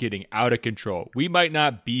warming's getting out of control. We might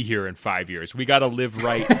not be here in 5 years. We got to live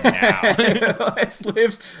right now. Let's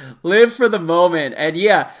live for the moment. And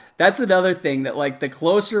yeah, that's another thing that like the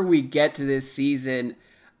closer we get to this season,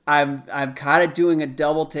 I'm kind of doing a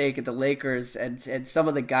double take at the Lakers and some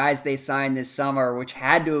of the guys they signed this summer, which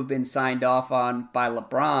had to have been signed off on by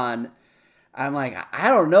LeBron. I'm like, I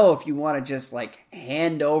don't know if you want to just like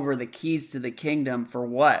hand over the keys to the kingdom for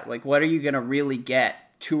what? Like, what are you going to really get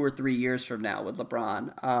 2 or 3 years from now with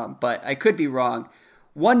LeBron? But I could be wrong.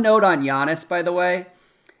 One note on Giannis, by the way,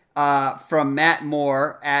 from Matt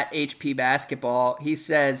Moore at HP Basketball. He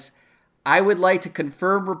says, I would like to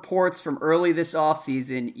confirm reports from early this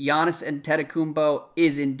offseason. Giannis Antetokounmpo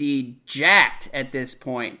is indeed jacked at this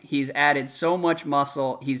point. He's added so much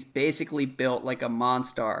muscle. He's basically built like a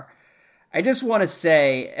monster. I just want to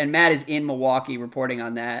say, and Matt is in Milwaukee reporting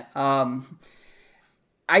on that,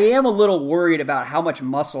 I am a little worried about how much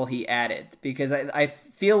muscle he added because I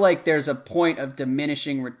feel like there's a point of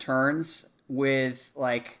diminishing returns with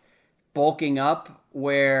like bulking up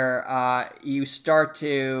where it starts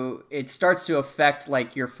to affect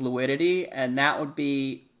like your fluidity, and that would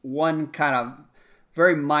be one kind of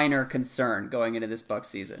very minor concern going into this Bucks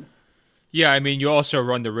season. Yeah, I mean, you also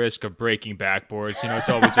run the risk of breaking backboards. You know, it's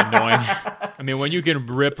always annoying. I mean, when you can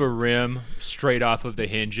rip a rim straight off of the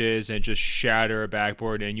hinges and just shatter a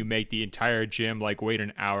backboard, and you make the entire gym like wait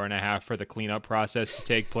an hour and a half for the cleanup process to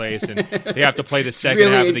take place, and they have to play the second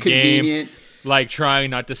really half of the game, like trying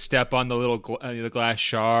not to step on the little the glass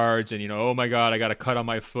shards, and oh my god, I got a cut on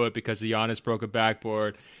my foot because the Giannis broke a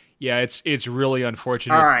backboard. Yeah, it's really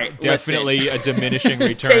unfortunate. All right, definitely a diminishing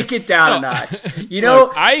return. Take it down a notch.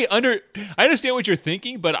 Look, I understand what you're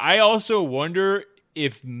thinking, but I also wonder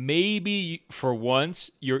if maybe for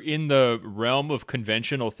once you're in the realm of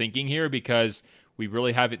conventional thinking here, because we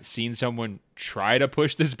really haven't seen someone try to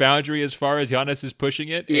push this boundary as far as Giannis is pushing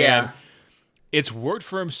it. Yeah. And it's worked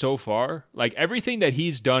for him so far. Like everything that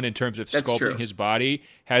he's done in terms of sculpting his body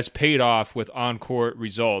has paid off with on-court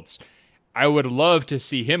results. I would love to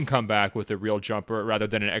see him come back with a real jumper rather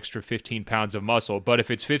than an extra 15 pounds of muscle. But if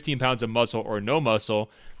it's 15 pounds of muscle or no muscle,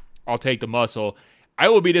 I'll take the muscle. I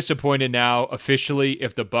will be disappointed now officially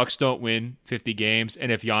if the Bucks don't win 50 games and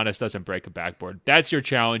if Giannis doesn't break a backboard. That's your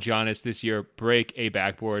challenge, Giannis, this year. Break a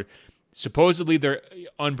backboard. Supposedly they're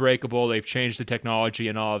unbreakable. They've changed the technology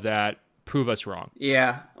and all of that. Prove us wrong.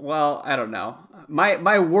 Yeah, well, I don't know.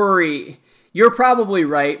 My worry... You're probably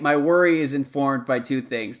right. My worry is informed by two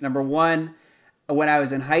things. Number one, when I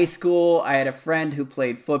was in high school, I had a friend who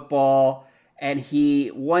played football, and he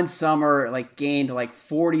one summer gained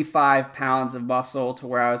 45 pounds of muscle to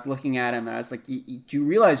where I was looking at him and I was like, do you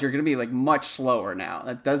realize you're going to be much slower now?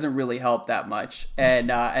 That doesn't really help that much. And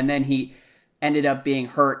then he ended up being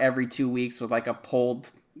hurt every 2 weeks with a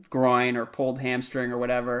pulled groin or pulled hamstring or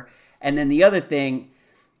whatever. And then the other thing,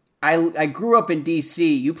 I grew up in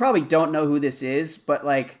D.C. You probably don't know who this is, but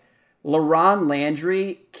LaRon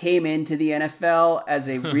Landry came into the NFL as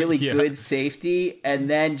a really good safety and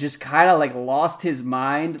then just kind of lost his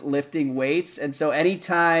mind lifting weights. And so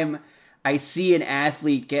anytime I see an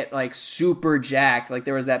athlete get super jacked,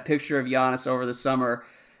 there was that picture of Giannis over the summer,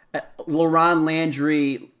 LaRon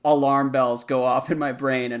Landry alarm bells go off in my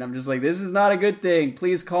brain, and I'm just like, this is not a good thing.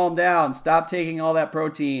 Please calm down. Stop taking all that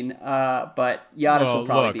protein. But Giannis will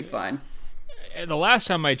probably be fine. The last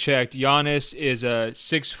time I checked, Giannis is a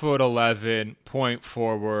 6'11" point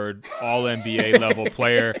forward, all NBA level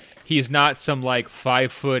player. He's not some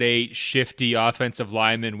 5'8" shifty offensive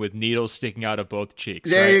lineman with needles sticking out of both cheeks.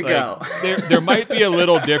 There right? you go. There might be a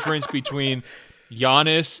little difference between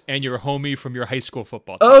Giannis and your homie from your high school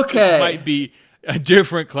football team. Okay, this might be a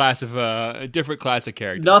different class of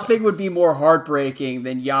characters. Nothing would be more heartbreaking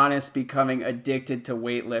than Giannis becoming addicted to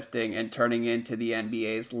weightlifting and turning into the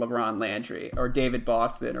NBA's LeBron Landry or David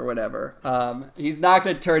Boston or whatever. He's not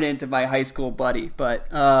going to turn into my high school buddy,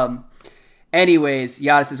 but anyways,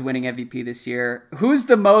 Giannis is winning MVP this year. Who's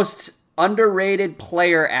the most underrated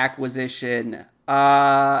player acquisition?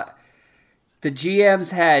 The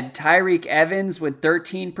GMs had Tyreek Evans with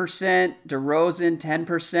 13%, DeRozan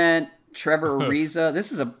 10%, Trevor Ariza.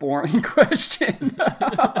 This is a boring question.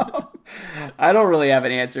 I don't really have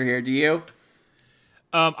an answer here. Do you?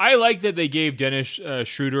 I like that they gave Dennis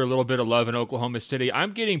Schroeder a little bit of love in Oklahoma City.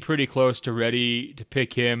 I'm getting pretty close to ready to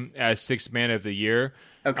pick him as sixth man of the year.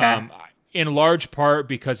 Okay. In large part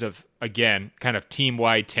because of, again, kind of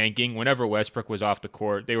team-wide tanking. Whenever Westbrook was off the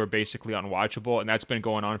court, they were basically unwatchable, and that's been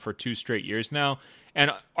going on for 2 straight years now, and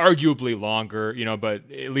arguably longer, but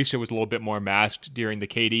at least it was a little bit more masked during the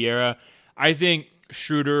KD era. I think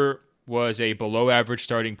Schroeder was a below-average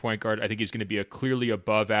starting point guard. I think he's going to be a clearly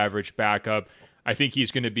above-average backup. I think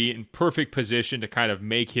he's going to be in perfect position to kind of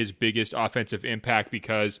make his biggest offensive impact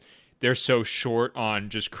because they're so short on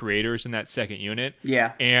just creators in that second unit.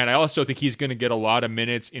 Yeah. And I also think he's going to get a lot of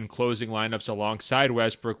minutes in closing lineups alongside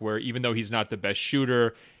Westbrook, where even though he's not the best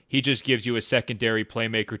shooter, he just gives you a secondary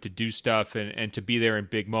playmaker to do stuff and to be there in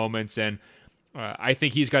big moments. And I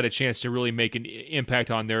think he's got a chance to really make an impact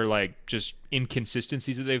on their like just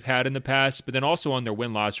inconsistencies that they've had in the past, but then also on their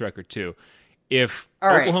win-loss record too. If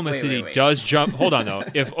Oklahoma City does jump, hold on though,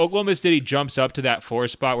 if Oklahoma City jumps up to that 4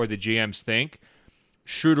 spot where the GMs think,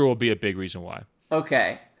 Schroeder will be a big reason why.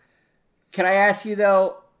 Okay. Can I ask you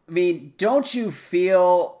though, I mean, don't you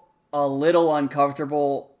feel a little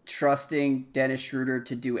uncomfortable trusting Dennis Schroeder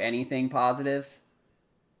to do anything positive?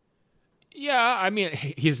 Yeah, I mean,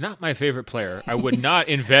 he's not my favorite player. I would not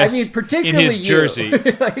invest particularly in his jersey.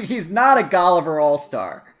 Like, he's not a Golliver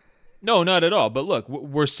all-star. No, not at all. But look,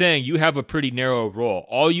 we're saying you have a pretty narrow role.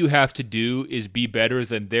 All you have to do is be better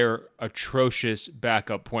than their atrocious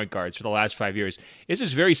backup point guards for the last 5 years. This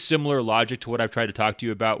is very similar logic to what I've tried to talk to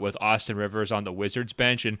you about with Austin Rivers on the Wizards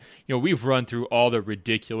bench. And, we've run through all the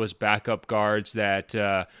ridiculous backup guards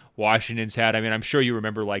that Washington's had. I mean, I'm sure you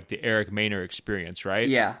remember like the Eric Maynor experience, right?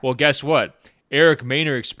 Yeah. Well, guess what? Eric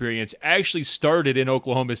Maynor experience actually started in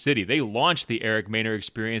Oklahoma City. They launched the Eric Maynor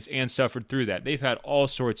experience and suffered through that. They've had all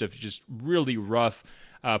sorts of just really rough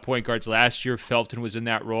point guards. Last year, Felton was in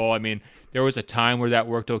that role. I mean, there was a time where that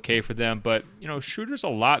worked okay for them, but, Schroeder's a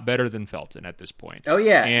lot better than Felton at this point. Oh,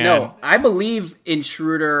 yeah. No, I believe in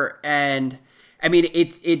Schroeder, and I mean,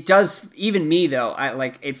 it does, even me, though,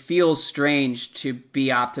 it feels strange to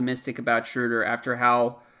be optimistic about Schroeder after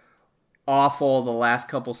how awful the last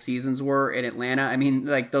couple seasons were in Atlanta. I mean,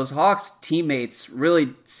 like, those Hawks teammates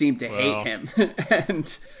really seem to hate him.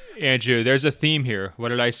 And Andrew, there's a theme here. What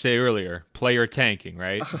did I say earlier? Player tanking,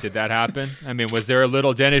 right? Did that happen? I mean, was there a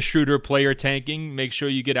little Dennis Schroeder player tanking? Make sure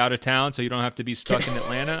you get out of town so you don't have to be stuck in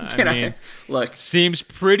Atlanta. Look, seems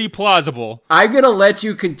pretty plausible. I'm going to let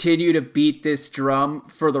you continue to beat this drum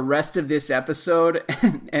for the rest of this episode,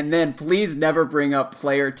 and then please never bring up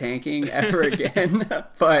player tanking ever again.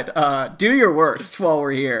 But do your worst while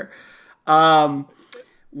we're here.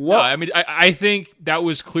 No, I mean, I think that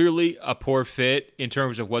was clearly a poor fit in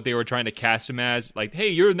terms of what they were trying to cast him as. Like, hey,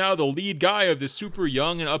 you're now the lead guy of this super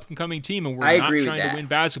young and up-and-coming team, and we're not trying to win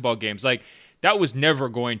basketball games. Like, that was never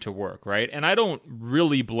going to work, right? And I don't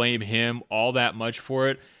really blame him all that much for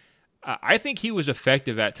it. I think he was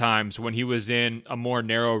effective at times when he was in a more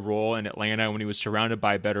narrow role in Atlanta, when he was surrounded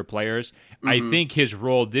by better players. Mm-hmm. I think his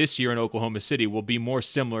role this year in Oklahoma City will be more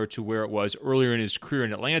similar to where it was earlier in his career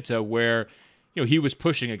in Atlanta, where he was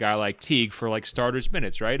pushing a guy like Teague for like starters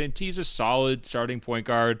minutes, right? And Teague's a solid starting point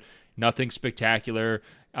guard, nothing spectacular.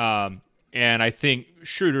 And I think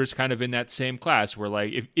Schroeder's kind of in that same class where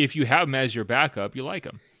like if you have him as your backup, you like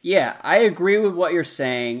him. Yeah, I agree with what you're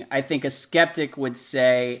saying. I think a skeptic would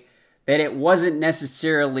say that it wasn't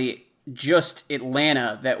necessarily just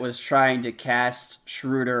Atlanta that was trying to cast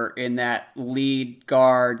Schroeder in that lead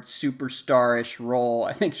guard, superstar-ish role.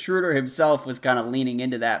 I think Schroeder himself was kind of leaning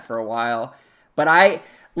into that for a while. But I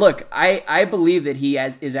believe that he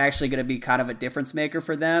is actually going to be kind of a difference maker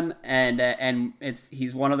for them, and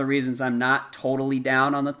he's one of the reasons I'm not totally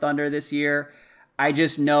down on the Thunder this year. I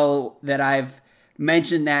just know that I've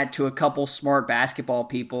mentioned that to a couple smart basketball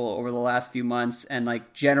people over the last few months, and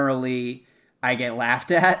like generally I get laughed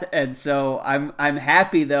at, and so I'm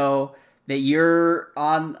happy though that you're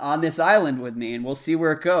on this island with me, and we'll see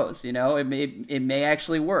where it goes. It may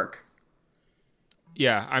actually work.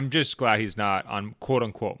 Yeah, I'm just glad he's not on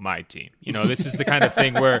quote-unquote my team. This is the kind of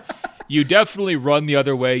thing where you definitely run the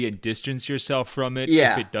other way and distance yourself from it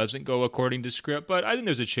if it doesn't go according to script, but I think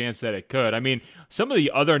there's a chance that it could. I mean, some of the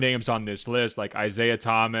other names on this list, like Isaiah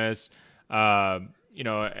Thomas, and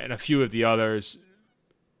a few of the others,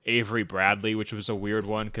 Avery Bradley, which was a weird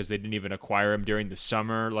one because they didn't even acquire him during the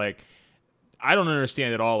summer. Like, I don't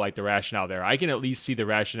understand at all like the rationale there. I can at least see the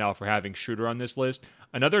rationale for having Schroeder on this list.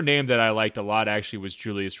 Another name that I liked a lot actually was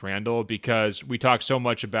Julius Randle, because we talked so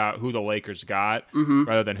much about who the Lakers got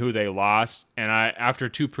rather than who they lost. And after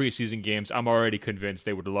 2 preseason games, I'm already convinced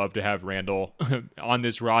they would love to have Randle on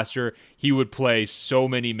this roster. He would play so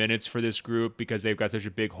many minutes for this group because they've got such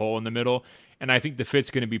a big hole in the middle. And I think the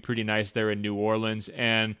fit's going to be pretty nice there in New Orleans.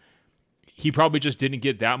 And he probably just didn't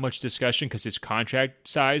get that much discussion because his contract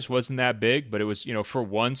size wasn't that big. But it was, for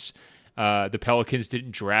once, the Pelicans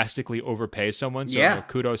didn't drastically overpay someone, so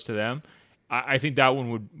kudos to them. I think that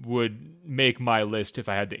one would make my list if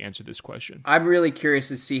I had to answer this question. I'm really curious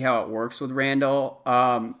to see how it works with Randle.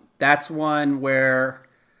 That's one where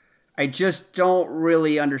I just don't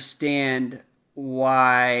really understand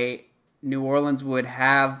why New Orleans would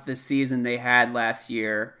have the season they had last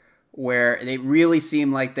year where they really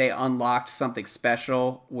seem like they unlocked something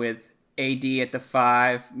special with AD at the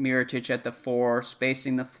 5, Mirotic at the 4,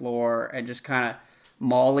 spacing the floor, and just kind of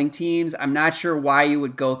mauling teams. I'm not sure why you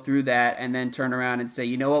would go through that and then turn around and say,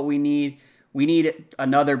 you know what we need? We need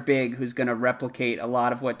another big who's going to replicate a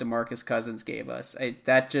lot of what DeMarcus Cousins gave us.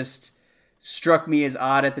 That just struck me as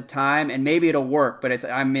odd at the time, and maybe it'll work, but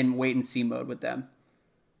I'm in wait-and-see mode with them.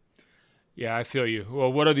 Yeah, I feel you.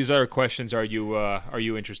 Well, what are these other questions are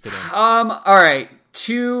you interested in? All right,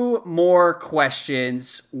 2 more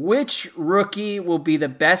questions. Which rookie will be the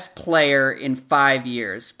best player in 5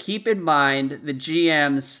 years? Keep in mind the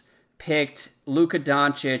GMs picked Luka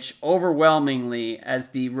Doncic overwhelmingly as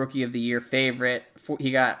the Rookie of the Year favorite.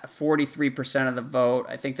 He got 43% of the vote.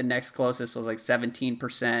 I think the next closest was like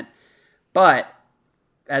 17%. But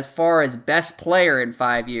as far as best player in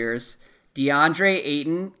 5 years, DeAndre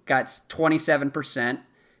Ayton got 27%.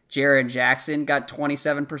 Jaren Jackson got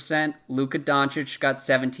 27%. Luka Doncic got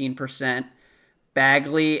 17%.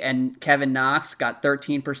 Bagley and Kevin Knox got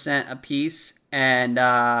 13% apiece. And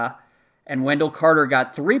Wendell Carter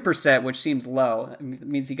got 3%, which seems low. It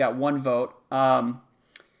means he got 1 vote.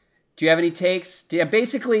 Do you have any takes?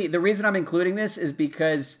 Basically, the reason I'm including this is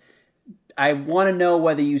because I want to know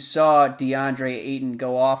whether you saw DeAndre Ayton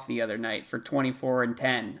go off the other night for 24 and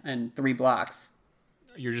 10 and 3 blocks.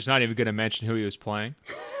 You're just not even going to mention who he was playing?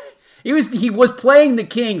 He was playing the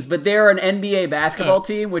Kings, but they're an NBA basketball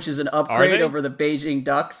team, which is an upgrade over the Beijing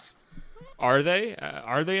Ducks. Are they?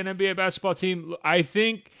 Are they an NBA basketball team? I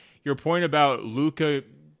think your point about Luka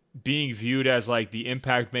being viewed as like the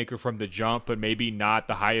impact maker from the jump, but maybe not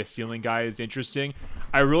the highest ceiling guy is interesting.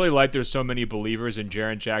 I really like there's so many believers in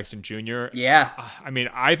Jaren Jackson Jr. Yeah. I mean,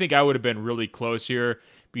 I think I would have been really close here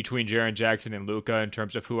between Jaren Jackson and Luka in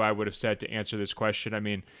terms of who I would have said to answer this question. I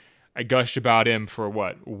mean, I gushed about him for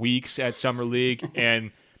weeks at Summer League,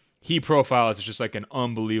 and he profiles as just like an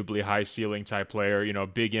unbelievably high ceiling type player,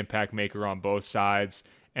 big impact maker on both sides,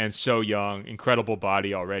 and so young, incredible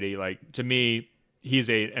body already. Like, to me, he's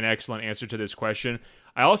an excellent answer to this question.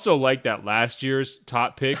 I also like that last year's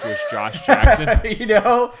top pick was Josh Jackson.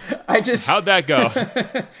 How'd that go?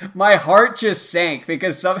 My heart just sank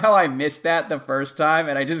because somehow I missed that the first time,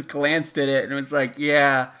 and I just glanced at it and was like,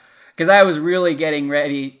 yeah, because I was really getting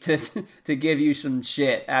ready to give you some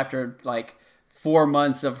shit after like 4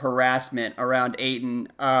 months of harassment around Ayton,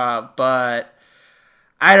 but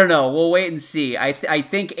I don't know. We'll wait and see. I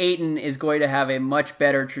think Ayton is going to have a much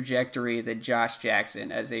better trajectory than Josh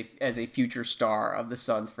Jackson as a future star of the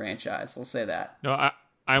Suns franchise. We'll say that. No,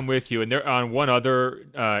 I'm with you. And there, on one other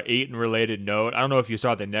Ayton-related note, I don't know if you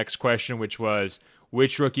saw the next question, which was,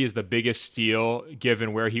 which rookie is the biggest steal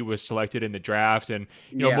given where he was selected in the draft? And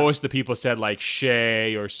most of the people said like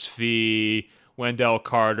Shea or Svi, Wendell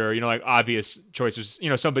Carter, like obvious choices.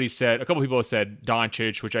 A couple people said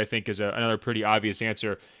Doncic, which I think is another pretty obvious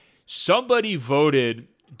answer. Somebody voted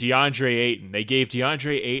DeAndre Ayton. They gave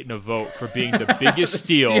DeAndre Ayton a vote for being the biggest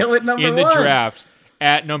steal in the draft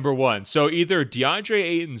at number 1. So either DeAndre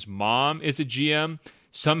Ayton's mom is a GM,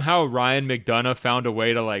 somehow Ryan McDonough found a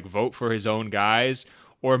way to like vote for his own guys,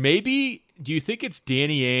 or maybe do you think it's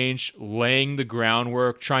Danny Ainge laying the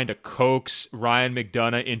groundwork, trying to coax Ryan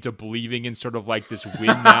McDonough into believing in sort of like this win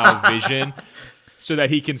now vision so that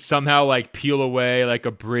he can somehow like peel away like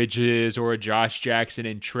a Bridges or a Josh Jackson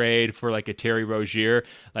in trade for like a Terry Rozier?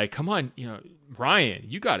 Like, come on, Ryan,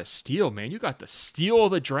 you got to steal, man. You got the steal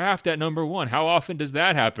of the draft at number 1. How often does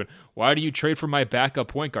that happen? Why do you trade for my backup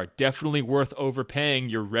point guard? Definitely worth overpaying.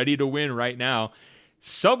 You're ready to win right now.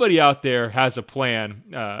 Somebody out there has a plan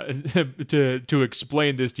to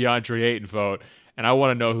explain this DeAndre Ayton vote, and I want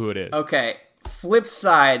to know who it is. Okay, flip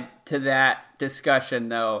side to that discussion,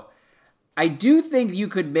 though. I do think you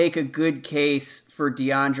could make a good case for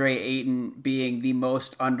DeAndre Ayton being the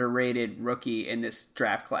most underrated rookie in this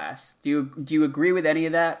draft class. Do you agree with any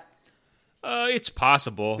of that? It's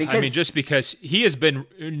possible. Just because he has been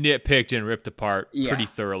nitpicked and ripped apart pretty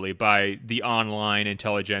thoroughly by the online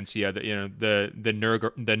intelligentsia, the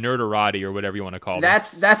nerderati or whatever you want to call them.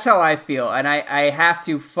 That's how I feel, and I have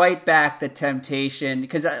to fight back the temptation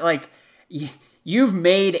because you've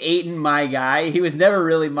made Ayton my guy. He was never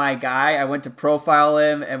really my guy. I went to profile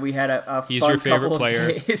him, and we had a He's fun your favorite couple player.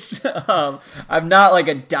 of days. I'm not like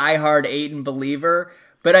a diehard Ayton believer,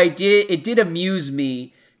 but it did amuse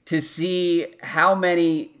me to see how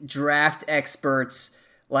many draft experts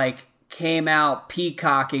like came out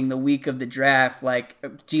peacocking the week of the draft. Like,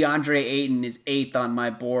 DeAndre Ayton is 8th on my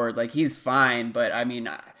board. Like, he's fine, but I mean,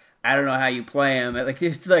 I don't know how you play him. Like,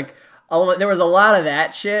 there's like there was a lot of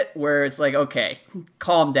that shit where it's like, okay,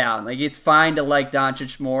 calm down. Like, it's fine to like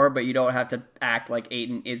Doncic more, but you don't have to act like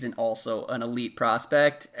Ayton isn't also an elite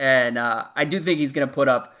prospect. And I do think he's going to put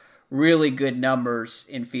up really good numbers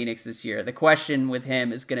in Phoenix this year. The question with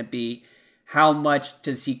him is going to be how much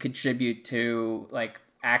does he contribute to like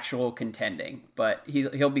actual contending, but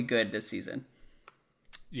he'll be good this season.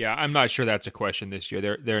 Yeah, I'm not sure that's a question this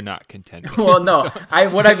year. They're not contending. Well, no. So.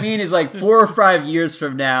 What I mean is like 4 or 5 years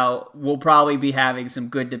from now, we'll probably be having some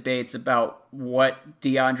good debates about what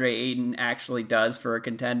DeAndre Ayton actually does for a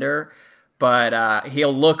contender. But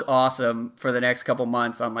he'll look awesome for the next couple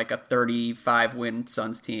months on like a 35-win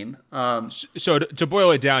Suns team. So to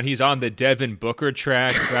boil it down, he's on the Devin Booker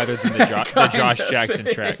track rather than the Josh Jackson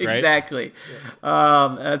track, right? Exactly.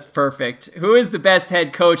 That's perfect. Who is the best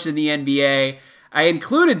head coach in the NBA? I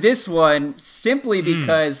included this one simply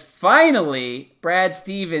because finally Brad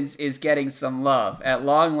Stevens is getting some love. At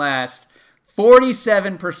long last,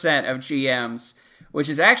 47% of GMs, which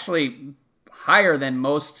is actually higher than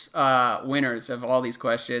most winners of all these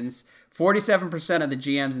questions. 47% of the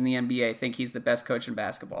GMs in the NBA think he's the best coach in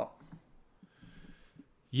basketball.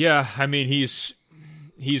 Yeah, I mean, he's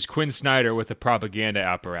Quinn Snyder with the propaganda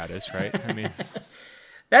apparatus, right? I mean,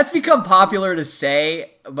 that's become popular to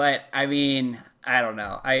say, but I mean, I don't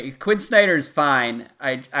know. Quinn Snyder's fine.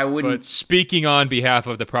 I wouldn't. But speaking on behalf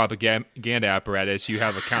of the propaganda apparatus, you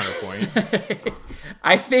have a counterpoint.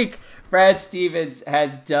 I think Brad Stevens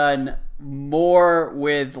has done more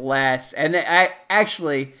with less. And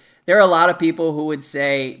actually, there are a lot of people who would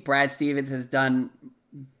say Brad Stevens has done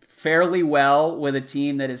fairly well with a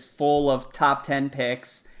team that is full of top 10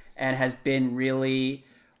 picks and has been really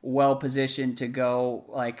well positioned to go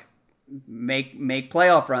like make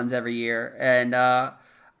playoff runs every year. And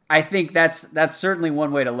I think that's certainly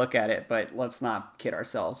one way to look at it, but let's not kid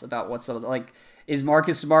ourselves about what's like. Is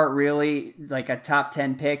Marcus Smart really like a top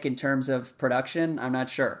 10 pick in terms of production? I'm not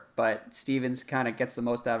sure, but Stevens kind of gets the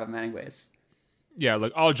most out of him anyways. Yeah,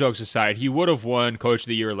 look, all jokes aside, he would have won Coach of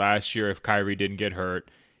the Year last year if Kyrie didn't get hurt.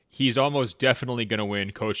 He's almost definitely going to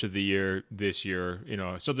win Coach of the Year this year. You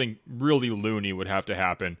know, something really loony would have to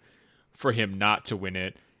happen for him not to win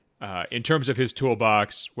it. In terms of his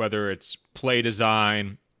toolbox, whether it's play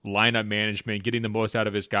design, lineup management, getting the most out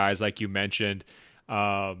of his guys, like you mentioned,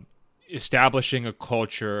 establishing a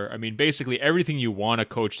culture. I mean, basically everything you want a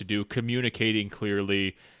coach to do, communicating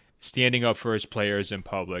clearly, standing up for his players in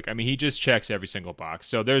public. I mean, he just checks every single box.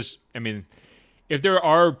 So if there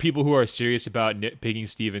are people who are serious about nitpicking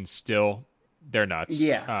Stevens still, they're nuts.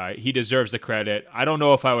 Yeah. He deserves the credit. I don't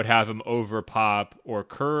know if I would have him over Pop or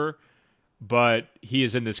Kerr, but he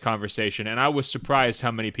is in this conversation. And I was surprised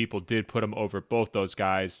how many people did put him over both those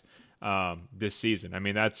guys this season. I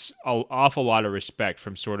mean, that's an awful lot of respect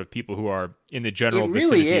from sort of people who are in the general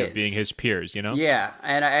vicinity of being his peers, you know? Yeah,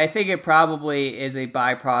 and I think it probably is a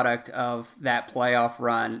byproduct of that playoff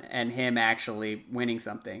run and him actually winning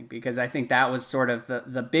something, because I think that was sort of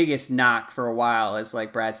the biggest knock for a while, is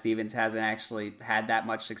like Brad Stevens hasn't actually had that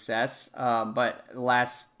much success, but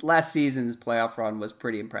last season's playoff run was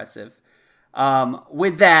pretty impressive.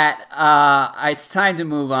 With that, it's time to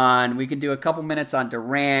move on. We could do a couple minutes on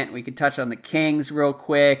Durant. We could touch on the Kings real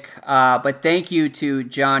quick. But thank you to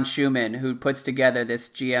John Schumann, who puts together this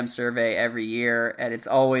GM survey every year, and it's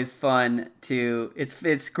always fun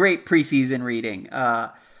it's great preseason reading.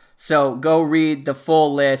 So go read the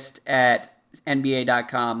full list at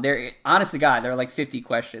NBA.com. Honest to God, there are like 50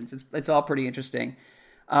 questions. It's all pretty interesting.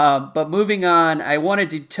 But moving on, I wanted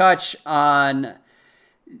to touch on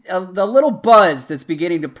the little buzz that's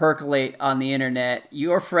beginning to percolate on the internet.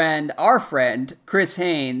 Our friend, Chris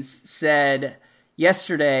Haynes, said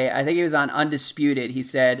yesterday, I think he was on Undisputed, he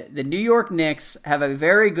said, the New York Knicks have a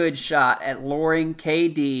very good shot at luring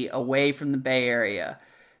KD away from the Bay Area.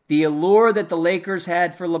 The allure that the Lakers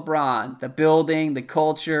had for LeBron, the building, the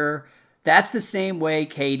culture, that's the same way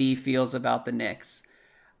KD feels about the Knicks.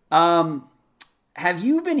 Have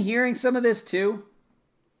you been hearing some of this too?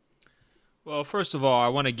 Well, first of all, I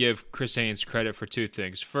want to give Chris Haynes credit for two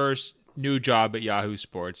things. First, new job at Yahoo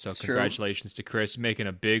Sports, so congratulations to Chris, making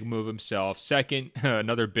a big move himself. Second,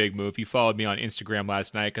 another big move. He followed me on Instagram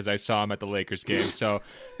last night because I saw him at the Lakers game. So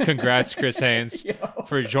congrats, Chris Haynes,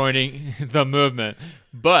 for joining the movement.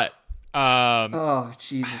 But oh,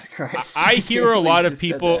 Jesus Christ. I hear a lot of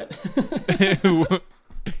people who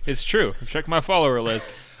it's true. Check my follower list.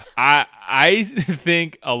 I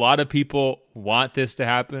think a lot of people want this to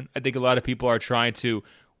happen. I think a lot of people are trying to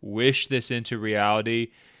wish this into reality.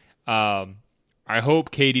 I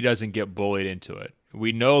hope KD doesn't get bullied into it.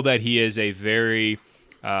 We know that he is a very,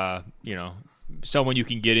 someone you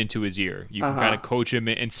can get into his ear. You can kind of coach him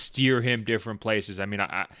and steer him different places. I mean,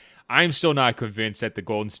 I'm still not convinced that the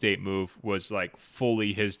Golden State move was like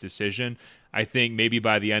fully his decision. I think maybe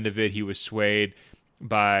by the end of it, he was swayed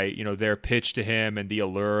by, you know, their pitch to him and the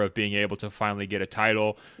allure of being able to finally get a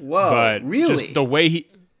title. Whoa, but really? Just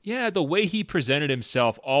the way he presented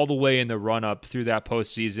himself all the way in the run-up through that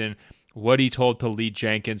postseason, what he told Khalid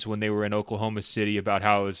Jenkins when they were in Oklahoma City about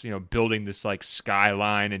how it was, you know, building this like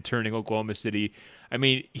skyline and turning Oklahoma City. I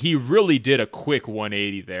mean, he really did a quick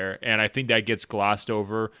 180 there, and I think that gets glossed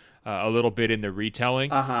over a little bit in the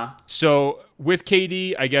retelling. So with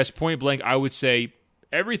KD, I guess point blank, I would say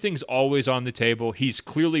everything's always on the table. He's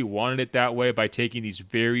clearly wanted it that way by taking these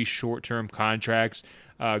very short-term contracts,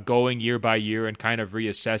 going year by year and kind of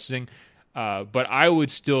reassessing. But I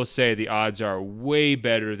would still say the odds are way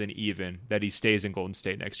better than even that he stays in Golden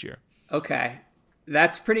State next year. Okay.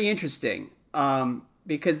 That's pretty interesting,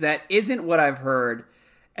 because that isn't what I've heard.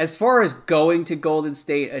 As far as going to Golden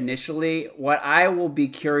State initially, what I will be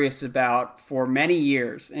curious about for many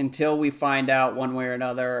years until we find out one way or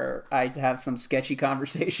another, I have some sketchy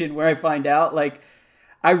conversation where I find out, like,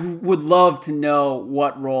 I would love to know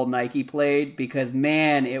what role Nike played, because,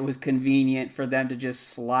 man, it was convenient for them to just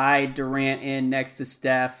slide Durant in next to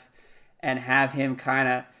Steph and have him kind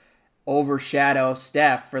of overshadow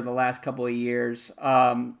Steph for the last couple of years.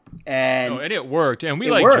 And it worked. And we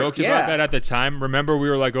joked about that at the time. Remember, we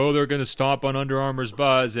were like, oh, they're going to stomp on Under Armour's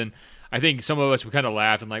buzz. And I think some of us, we kind of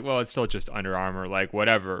laughed and like, well, it's still just Under Armour, like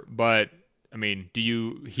whatever. But I mean, do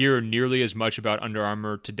you hear nearly as much about Under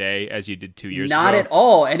Armour today as you did 2 years ago? Not at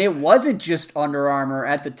all. And it wasn't just Under Armour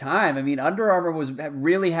at the time. I mean, Under Armour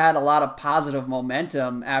really had a lot of positive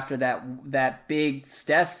momentum after that big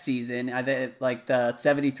Steph season, like the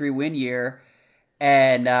 73 win year.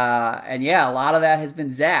 And yeah, a lot of that has been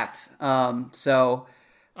zapped.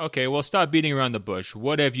 Okay, well, stop beating around the bush.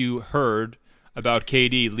 What have you heard about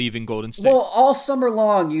KD leaving Golden State? Well, all summer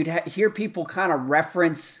long, you'd hear people kind of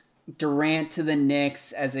reference Durant to the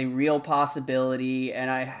Knicks as a real possibility, and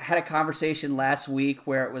I had a conversation last week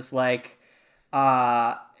where it was like,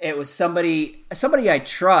 it was somebody I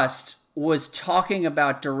trust was talking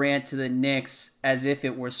about Durant to the Knicks as if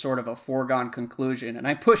it was sort of a foregone conclusion, and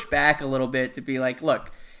I pushed back a little bit to be like,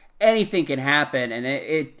 look, anything can happen, and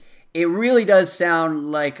it really does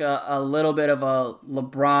sound like a little bit of a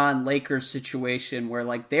LeBron Lakers situation where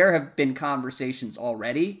like there have been conversations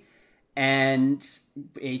already. And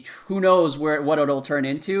who knows what it'll turn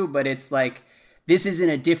into, but it's like this is in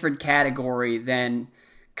a different category than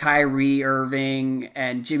Kyrie Irving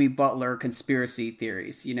and Jimmy Butler conspiracy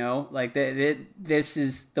theories, you know? Like this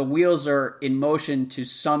is, the wheels are in motion to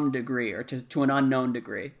some degree, or to an unknown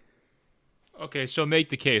degree. Okay, so make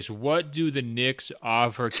the case. What do the Knicks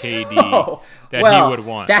offer KD he would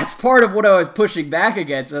want? That's part of what I was pushing back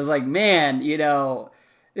against. I was like, man, you know,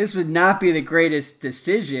 this would not be the greatest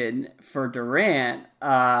decision for Durant,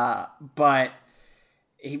 but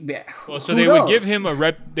they knows? would give him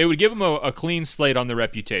They would give him a clean slate on the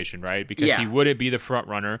reputation, right? Because he wouldn't be the front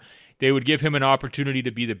runner. They would give him an opportunity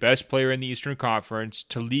to be the best player in the Eastern Conference,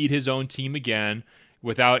 to lead his own team again,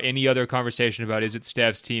 without any other conversation about is it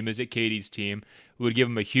Steph's team, is it KD's team. It would give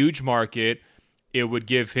him a huge market. It would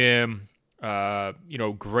give him,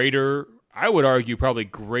 greater. I would argue probably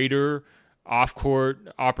greater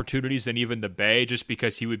off-court opportunities than even the Bay, just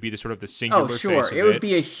because he would be the sort of the singular face of it. It would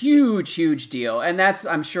be a huge deal, and that's,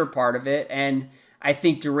 I'm sure, part of it. And I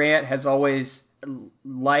think Durant has always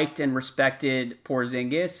liked and respected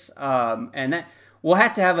Porzingis, and that we'll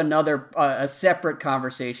have to have a separate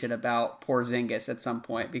conversation about Porzingis at some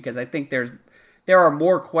point, because I think there are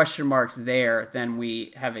more question marks there than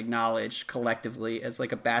we have acknowledged collectively as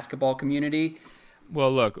like a basketball community.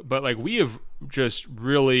 Well, look, but like we have just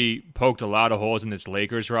really poked a lot of holes in this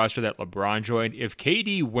Lakers roster that LeBron joined. If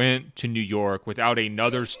KD went to New York without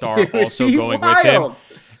another star also going with him,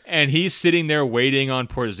 and he's sitting there waiting on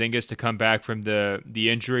Porzingis to come back from the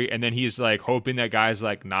injury, and then he's like hoping that guys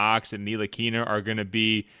like Knox and Ntilikina are going to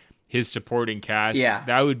be his supporting cast,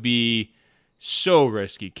 that would be so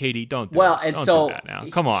risky. KD, don't do that now.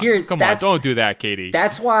 Come on, don't do that, KD.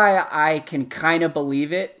 That's why I can kind of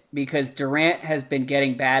believe it, because Durant has been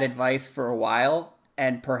getting bad advice for a while,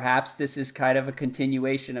 and perhaps this is kind of a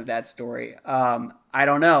continuation of that story. I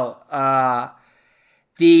don't know.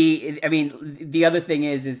 The other thing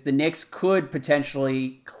is the Knicks could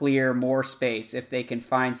potentially clear more space if they can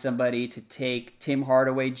find somebody to take Tim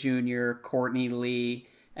Hardaway Jr., Courtney Lee,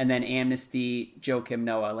 and then amnesty Joakim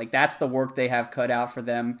Noah. Like, that's the work they have cut out for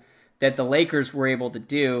them that the Lakers were able to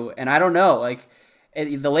do. And I don't know, like,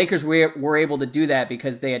 And the Lakers were able to do that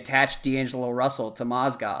because they attached D'Angelo Russell to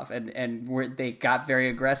Mozgov, and they got very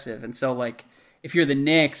aggressive. And so, like, if you're the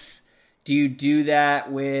Knicks, do you do that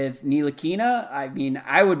with Ntilikina? I mean,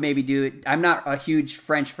 I would maybe do it. I'm not a huge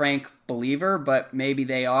French Frank believer, but maybe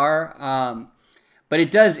they are. But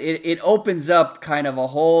it opens up kind of a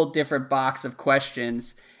whole different box of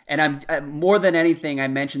questions. And I'm more than anything, I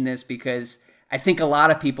mention this because I think a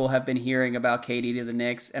lot of people have been hearing about KD to the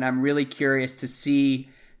Knicks, and I'm really curious to see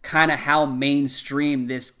kind of how mainstream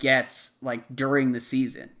this gets, like, during the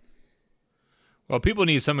season. Well, people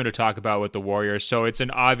need something to talk about with the Warriors, so it's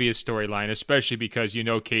an obvious storyline, especially because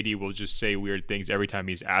KD will just say weird things every time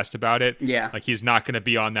he's asked about it. Yeah. Like, he's not going to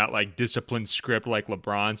be on that, like, disciplined script like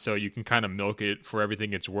LeBron, so you can kind of milk it for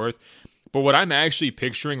everything it's worth. But what I'm actually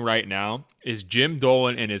picturing right now is Jim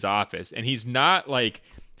Dolan in his office, and he's not, like,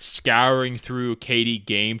 scouring through KD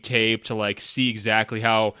game tape to, like, see exactly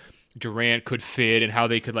how Durant could fit and how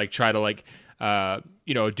they could, like, try to, like,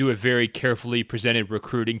 do a very carefully presented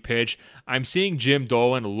recruiting pitch. I'm seeing Jim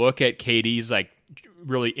Dolan look at KD's, like,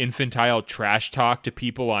 really infantile trash talk to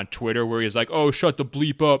people on Twitter where he's like, "Oh, shut the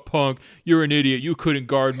bleep up, punk. You're an idiot. You couldn't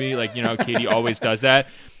guard me." Like, KD always does that.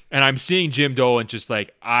 And I'm seeing Jim Dolan just,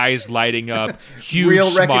 like, eyes lighting up, huge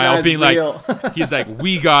real smile, being real. like, he's like,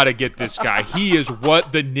 "We got to get this guy. He is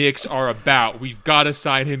what the Knicks are about. We've got to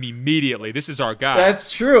sign him immediately. This is our guy."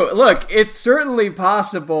 That's true. Look, it's certainly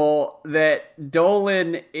possible that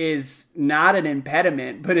Dolan is not an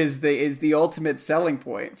impediment, but is the ultimate selling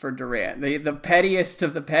point for Durant, the pettiest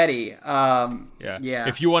of the petty. Yeah.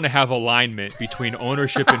 If you want to have alignment between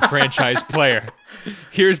ownership and franchise player,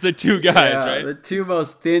 here's the two guys, right? The two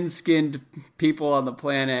most thin-skinned people on the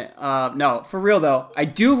planet. No, for real though, I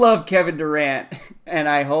do love Kevin Durant, and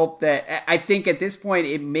I think at this point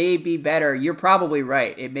it may be better. You're probably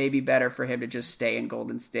right. It may be better for him to just stay in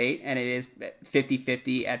Golden State, and it is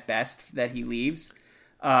 50-50 at best that he leaves.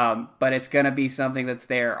 But it's going to be something that's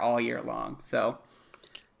there all year long. So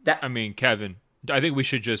Kevin, I think we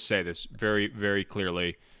should just say this very, very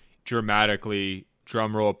clearly, dramatically,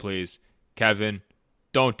 drum roll, please. Kevin,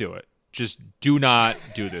 don't do it. Just do not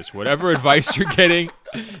do this. Whatever advice you're getting,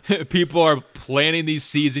 people are planning these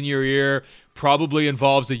seeds in your ear, probably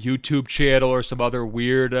involves a YouTube channel or some other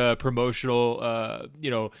weird promotional,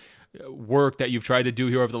 work that you've tried to do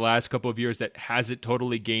here over the last couple of years that hasn't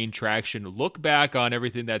totally gained traction. Look back on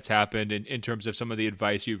everything that's happened in terms of some of the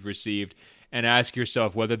advice you've received and ask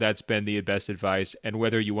yourself whether that's been the best advice and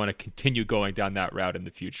whether you want to continue going down that route in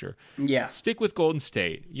the future. Yeah. Stick with Golden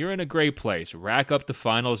State. You're in a great place. Rack up the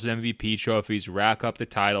finals MVP trophies, rack up the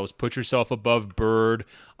titles, put yourself above Bird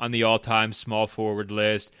on the all-time small forward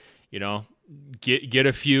list. Get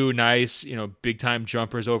a few nice, big-time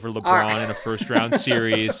jumpers over LeBron in a first-round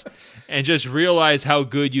series, and just realize how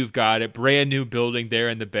good you've got it. Brand new building there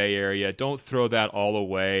in the Bay Area. Don't throw that all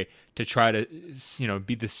away to try to,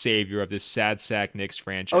 be the savior of this sad sack Knicks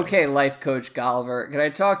franchise. Okay, life coach Golliver. Can I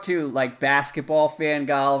talk to, like, basketball fan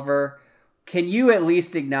Golliver? Can you at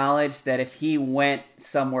least acknowledge that if he went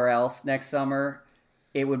somewhere else next summer,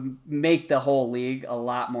 it would make the whole league a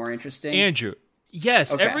lot more interesting? Andrew.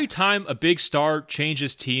 Yes, okay. Every time a big star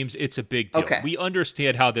changes teams, it's a big deal. Okay. We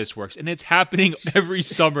understand how this works, and it's happening every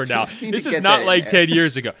summer now. This is not like 10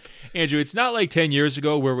 years ago. Andrew, it's not like 10 years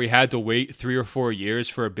ago where we had to wait 3 or 4 years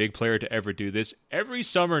for a big player to ever do this. Every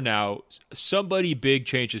summer now, somebody big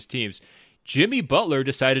changes teams. Jimmy Butler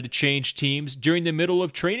decided to change teams during the middle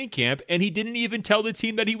of training camp, and he didn't even tell the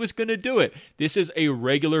team that he was going to do it. This is a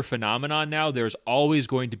regular phenomenon now. There's always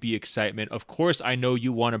going to be excitement. Of course, I know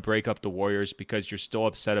you want to break up the Warriors because you're still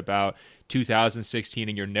upset about 2016,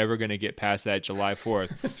 and you're never going to get past that July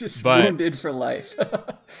 4th. Just wounded for life.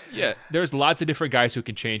 Yeah, there's lots of different guys who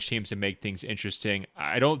can change teams and make things interesting.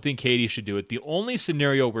 I don't think KD should do it. The only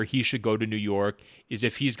scenario where he should go to New York is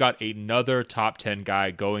if he's got another top 10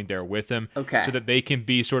 guy going there with him, so that they can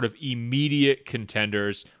be sort of immediate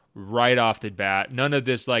contenders right off the bat. None of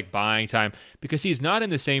this, like, buying time, because he's not in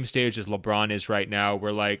the same stage as LeBron is right now,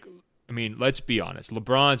 where, like, let's be honest,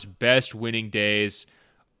 LeBron's best winning days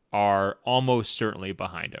are almost certainly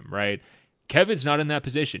behind him, right? Kevin's not in that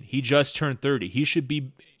position. He just turned 30. He should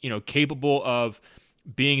be, capable of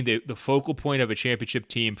being the focal point of a championship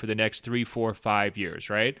team for the next 3, 4, 5 years,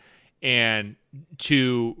 right? And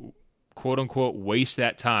to quote unquote waste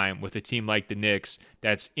that time with a team like the Knicks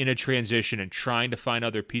that's in a transition and trying to find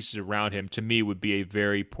other pieces around him, to me, would be a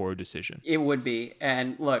very poor decision. It would be.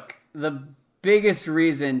 And look, the biggest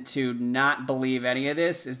reason to not believe any of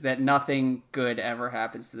this is that nothing good ever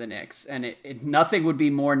happens to the Knicks. And nothing would be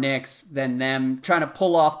more Knicks than them trying to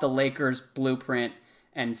pull off the Lakers blueprint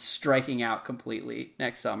and striking out completely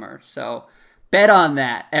next summer. So Bet on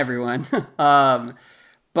that, everyone.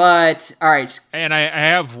 But all right. And I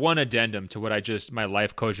have one addendum to what my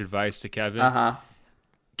life coach advice to Kevin.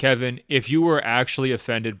 Kevin, if you were actually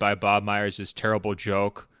offended by Bob Myers' terrible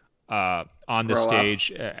joke on the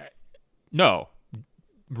stage, no,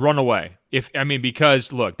 run away.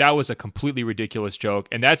 Because look, that was a completely ridiculous joke,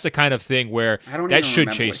 and that's the kind of thing where that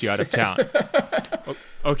should chase you out of town.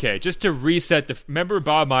 Okay, just to reset remember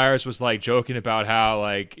Bob Myers was like joking about how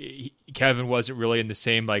like Kevin wasn't really in the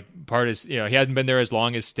same like part as, he hasn't been there as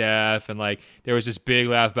long as Steph, and like there was this big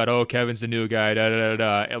laugh about, oh, Kevin's the new guy,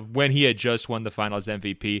 when he had just won the Finals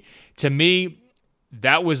MVP. To me,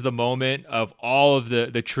 that was the moment of all of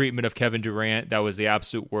the treatment of Kevin Durant that was the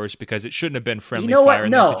absolute worst, because it shouldn't have been friendly fire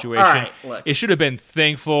in that situation. Right, it should have been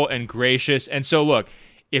thankful and gracious. And so look,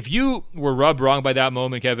 if you were rubbed wrong by that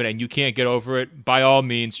moment, Kevin, and you can't get over it, by all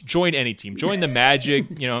means, join any team. Join the Magic,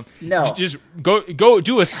 No. Just go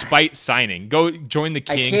do a spite signing. Go join the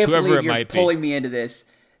Kings, whoever it might be. You're pulling me into this.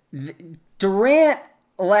 Durant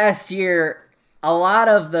last year, a lot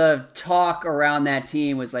of the talk around that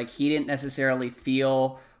team was like he didn't necessarily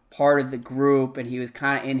feel part of the group and he was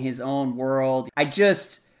kind of in his own world.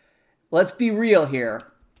 Let's be real here.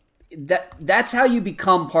 That's how you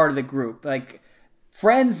become part of the group. Like,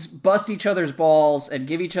 friends bust each other's balls and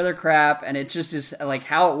give each other crap, and it's just like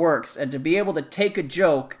how it works. And to be able to take a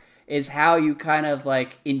joke is how you kind of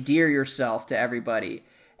like endear yourself to everybody.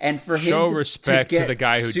 And for show him respect to the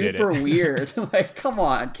guy who did it. Super weird. Like, come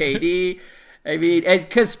on, KD. I mean,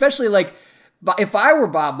 because especially like if I were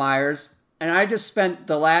Bob Myers and I just spent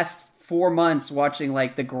the last 4 months watching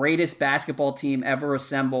like the greatest basketball team ever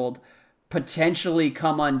assembled potentially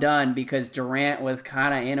come undone because Durant was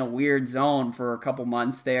kind of in a weird zone for a couple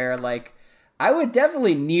months there, like I would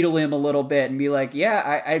definitely needle him a little bit and be like,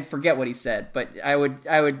 yeah, I'd forget what he said, but I would.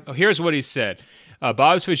 Oh, here's what he said.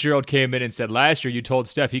 Bob Fitzgerald came in and said, last year you told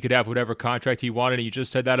Steph he could have whatever contract he wanted, and you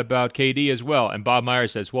just said that about KD as well. And Bob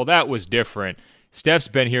Myers says, well, that was different. Steph's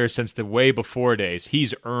been here since the way before days.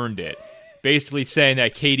 He's earned it. Basically saying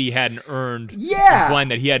that KD hadn't earned, implying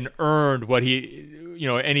that he hadn't earned what he,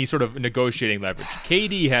 any sort of negotiating leverage.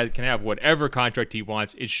 KD can have whatever contract he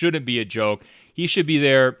wants. It shouldn't be a joke. He should be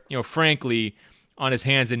there, frankly, on his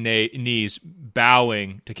hands and knees,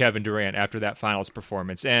 bowing to Kevin Durant after that finals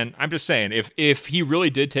performance. And I'm just saying, if he really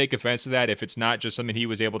did take offense to that, if it's not just something he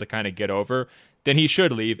was able to kind of get over, then he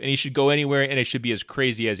should leave, and he should go anywhere, and it should be as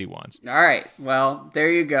crazy as he wants. All right. Well,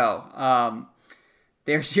 there you go.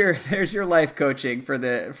 There's your life coaching for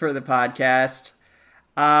the podcast.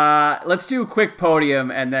 Let's do a quick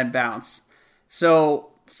podium and then bounce. So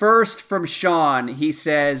first from Sean, he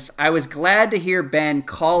says, I was glad to hear Ben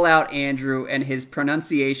call out Andrew and his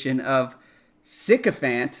pronunciation of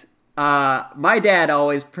sycophant. My dad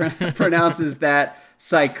always pronounces that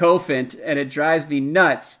sycophant, and it drives me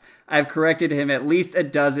nuts. I've corrected him at least a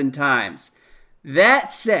dozen times.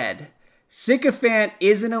 That said, sycophant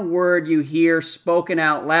isn't a word you hear spoken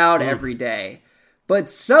out loud every day, but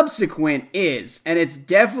subsequent is, and it's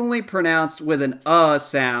definitely pronounced with an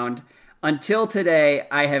sound. Until today,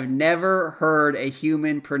 I have never heard a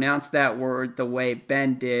human pronounce that word the way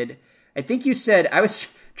Ben did. I think you said, I was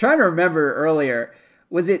trying to remember earlier,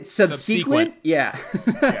 was it subsequent? Yeah.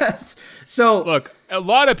 So look, a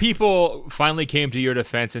lot of people finally came to your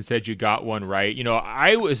defense and said you got one right.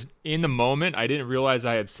 I was in the moment. I didn't realize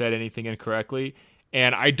I had said anything incorrectly.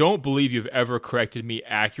 And I don't believe you've ever corrected me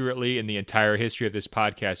accurately in the entire history of this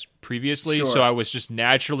podcast previously. Sure. So I was just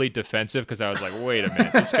naturally defensive because I was like, wait a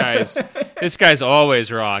minute, this guy's always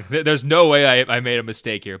wrong. There's no way I made a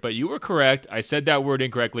mistake here. But you were correct. I said that word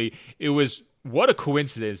incorrectly. It was, what a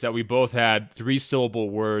coincidence that we both had 3-syllable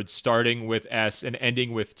words starting with S and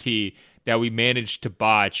ending with T that we managed to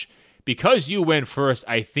botch. Because you went first,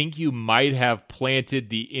 I think you might have planted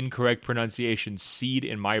the incorrect pronunciation seed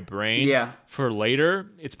in my brain for later.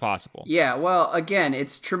 It's possible. Yeah, well, again,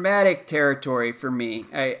 it's traumatic territory for me.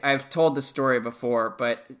 I've told the story before,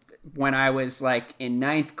 but when I was like in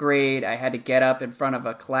 9th grade, I had to get up in front of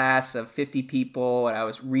a class of 50 people, and I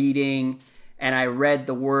was reading, and I read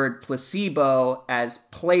the word placebo as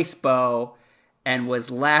placebo, and was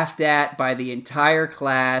laughed at by the entire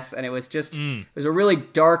class, and it was just, it was a really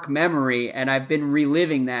dark memory, and I've been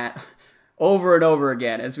reliving that over and over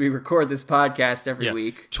again as we record this podcast every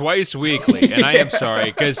week. Twice weekly, and I am sorry,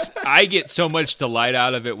 because I get so much delight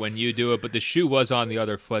out of it when you do it, but the shoe was on the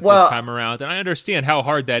other foot this time around, and I understand how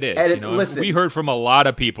hard that is. Listen, we heard from a lot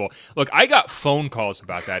of people. Look, I got phone calls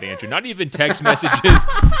about that, Andrew. Not even text messages,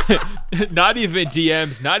 not even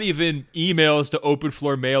DMs, not even emails to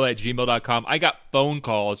openfloormail@gmail.com. I got phone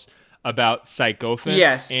calls about sycophant.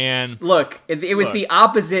 Yes. And look, it was the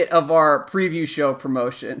opposite of our preview show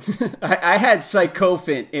promotion. I had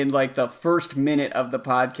sycophant in like the first minute of the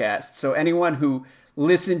podcast. So anyone who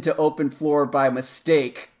listened to Open Floor by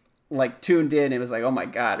mistake, like tuned in and was like, oh my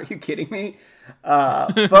God, are you kidding me?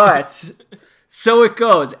 But so it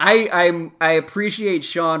goes. I appreciate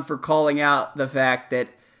Sean for calling out the fact that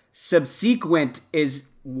subsequent is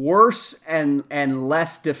worse and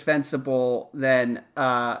less defensible than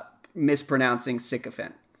mispronouncing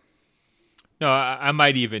sycophant. No, I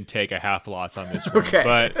might even take a half loss on this one. Okay.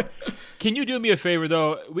 But can you do me a favor,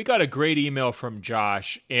 though? We got a great email from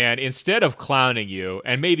Josh, and instead of clowning you,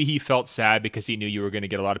 and maybe he felt sad because he knew you were going to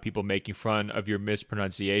get a lot of people making fun of your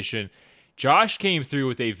mispronunciation, Josh came through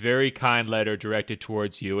with a very kind letter directed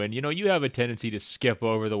towards you. And, you have a tendency to skip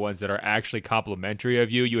over the ones that are actually complimentary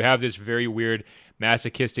of you. You have this very weird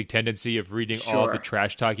masochistic tendency of reading all the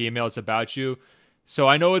trash talk emails about you. So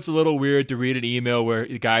I know it's a little weird to read an email where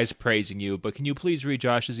the guy's praising you, but can you please read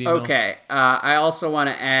Josh's email? Okay. I also want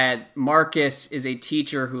to add, Marcus is a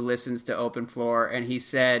teacher who listens to Open Floor, and he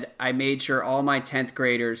said, I made sure all my 10th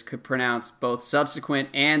graders could pronounce both subsequent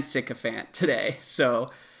and sycophant today.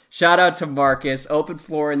 So shout out to Marcus. Open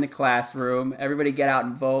Floor in the classroom. Everybody get out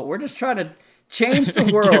and vote. We're just trying to change the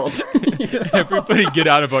world. Everybody get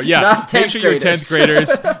out and vote. Yeah, make sure your 10th graders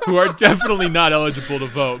who are definitely not eligible to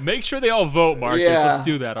vote, make sure they all vote, Marcus. Yeah. Let's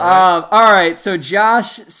do that, all right? All right, so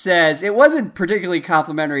Josh says, it wasn't particularly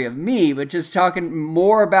complimentary of me, but just talking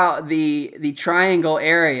more about the Triangle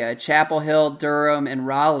area, Chapel Hill, Durham, and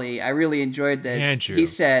Raleigh. I really enjoyed this. Andrew, he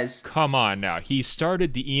says... Come on now. He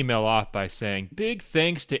started the email off by saying, big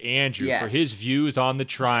thanks to Andrew for his views on the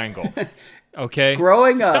Triangle. Okay.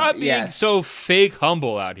 Growing up, stop being so fake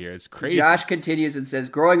humble out here. It's crazy. Josh continues and says,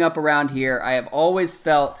 growing up around here, I have always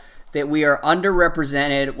felt that we are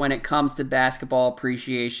underrepresented when it comes to basketball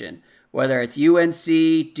appreciation. Whether it's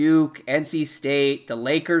UNC, Duke, NC State, the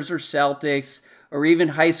Lakers or Celtics, or even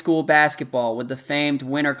high school basketball with the famed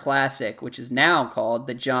Winter Classic, which is now called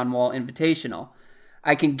the John Wall Invitational.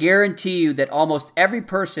 I can guarantee you that almost every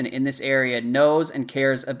person in this area knows and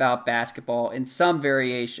cares about basketball in some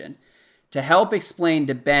variation. To help explain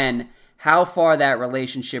to Ben how far that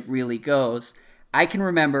relationship really goes, I can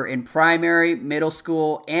remember in primary, middle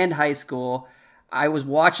school, and high school, I was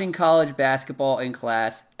watching college basketball in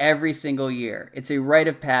class every single year. It's a rite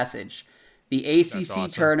of passage. The ACC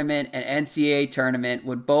tournament and NCAA tournament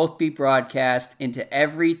would both be broadcast into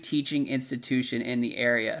every teaching institution in the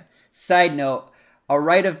area. Side note, a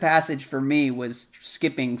rite of passage for me was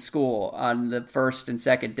skipping school on the first and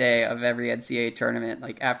second day of every NCAA tournament,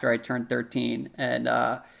 like after I turned 13. And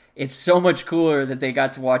it's so much cooler that they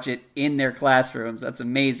got to watch it in their classrooms. That's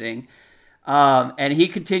amazing. And he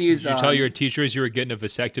continues. Did you tell your teachers you were getting a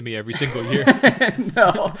vasectomy every single year?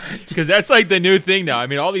 No. Because that's like the new thing now. I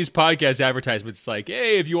mean, all these podcast advertisements, like,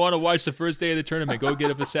 hey, if you want to watch the first day of the tournament, go get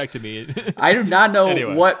a vasectomy. I do not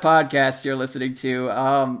know what podcast you're listening to,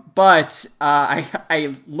 but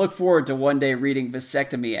I look forward to one day reading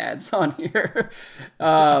vasectomy ads on here.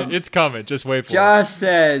 It's coming. Just wait for it. Josh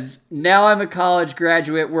says, now I'm a college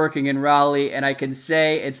graduate working in Raleigh, and I can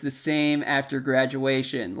say it's the same after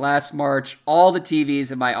graduation. Last March, all the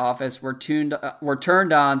TVs in my office were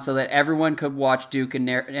turned on so that everyone could watch Duke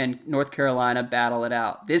and North Carolina battle it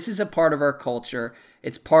out. This is a part of our culture.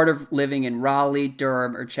 It's part of living in Raleigh,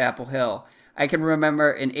 Durham, or Chapel Hill. I can remember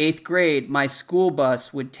in 8th grade, my school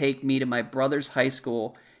bus would take me to my brother's high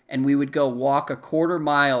school, and we would go walk a quarter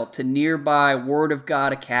mile to nearby Word of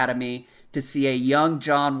God Academy to see a young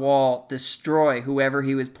John Wall destroy whoever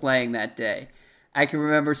he was playing that day. I can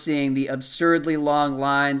remember seeing the absurdly long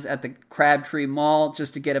lines at the Crabtree Mall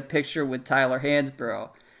just to get a picture with Tyler Hansbrough.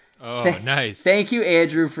 Oh, nice. Thank you,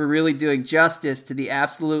 Andrew, for really doing justice to the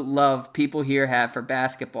absolute love people here have for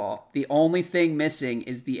basketball. The only thing missing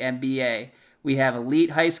is the NBA. We have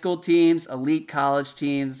elite high school teams, elite college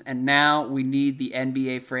teams, and now we need the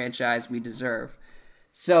NBA franchise we deserve.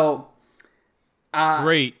 So...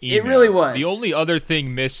 great email. It really was. The only other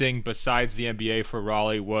thing missing besides the NBA for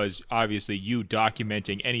Raleigh was obviously you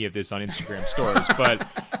documenting any of this on Instagram stories. But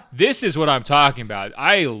this is what I'm talking about.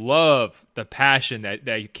 I love the passion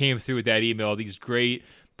that came through with that email, these great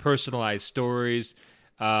personalized stories.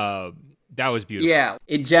 That was beautiful. Yeah,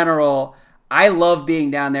 in general, I love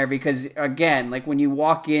being down there because, again, like when you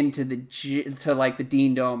walk into the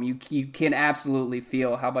Dean Dome, you can absolutely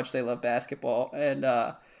feel how much they love basketball. And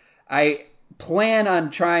I plan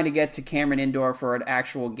on trying to get to Cameron Indoor for an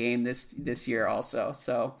actual game this year also.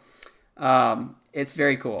 So It's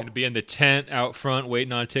very cool. Going to be in the tent out front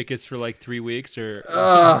waiting on tickets for like 3 weeks or.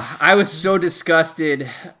 I was so disgusted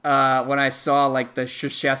when I saw like the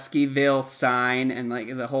Krzyzewskiville sign and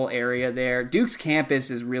like the whole area there. Duke's campus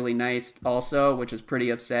is really nice also, which is pretty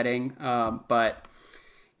upsetting. But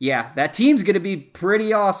yeah, that team's going to be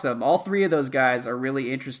pretty awesome. All three of those guys are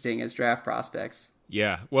really interesting as draft prospects.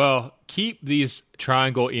 Yeah, well, keep these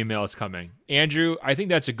triangle emails coming. Andrew, I think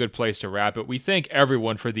that's a good place to wrap it. We thank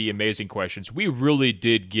everyone for the amazing questions. We really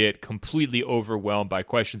did get completely overwhelmed by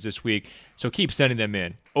questions this week, so keep sending them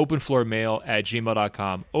in.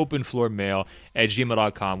 openfloormail@gmail.com,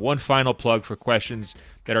 openfloormail@gmail.com. One final plug for questions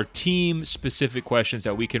that are team-specific questions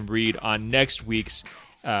that we can read on next week's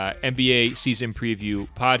NBA season preview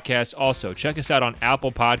podcast. Also, check us out on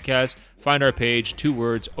Apple Podcasts. Find our page, 2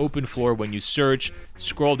 words, Open Floor. When you search,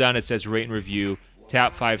 scroll down, it says rate and review,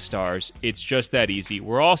 tap 5 stars. It's just that easy.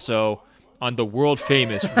 We're also on the world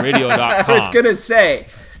famous radio.com. I was going to say,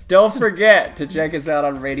 don't forget to check us out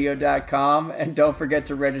on radio.com and don't forget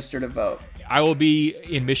to register to vote. I will be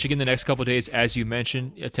in Michigan the next couple of days, as you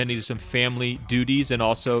mentioned, attending to some family duties and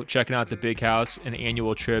also checking out the Big House, an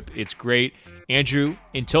annual trip. It's great. Andrew,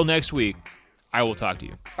 until next week, I will talk to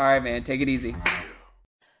you. All right, man. Take it easy.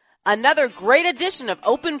 Another great edition of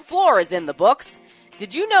Open Floor is in the books.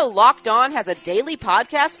 Did you know Locked On has a daily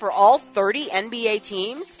podcast for all 30 NBA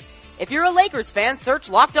teams? If you're a Lakers fan, search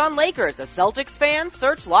Locked On Lakers. A Celtics fan,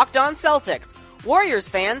 search Locked On Celtics. Warriors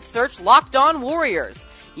fans, search Locked On Warriors.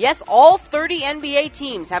 Yes, all 30 NBA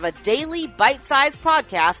teams have a daily bite-sized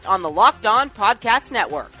podcast on the Locked On Podcast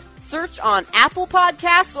Network. Search on Apple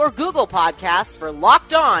Podcasts or Google Podcasts for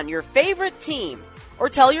Locked On, your favorite team. Or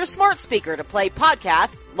tell your smart speaker to play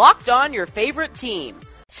podcast Locked On Your Favorite Team.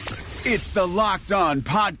 It's the Locked On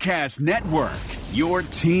Podcast Network, your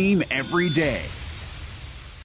team every day.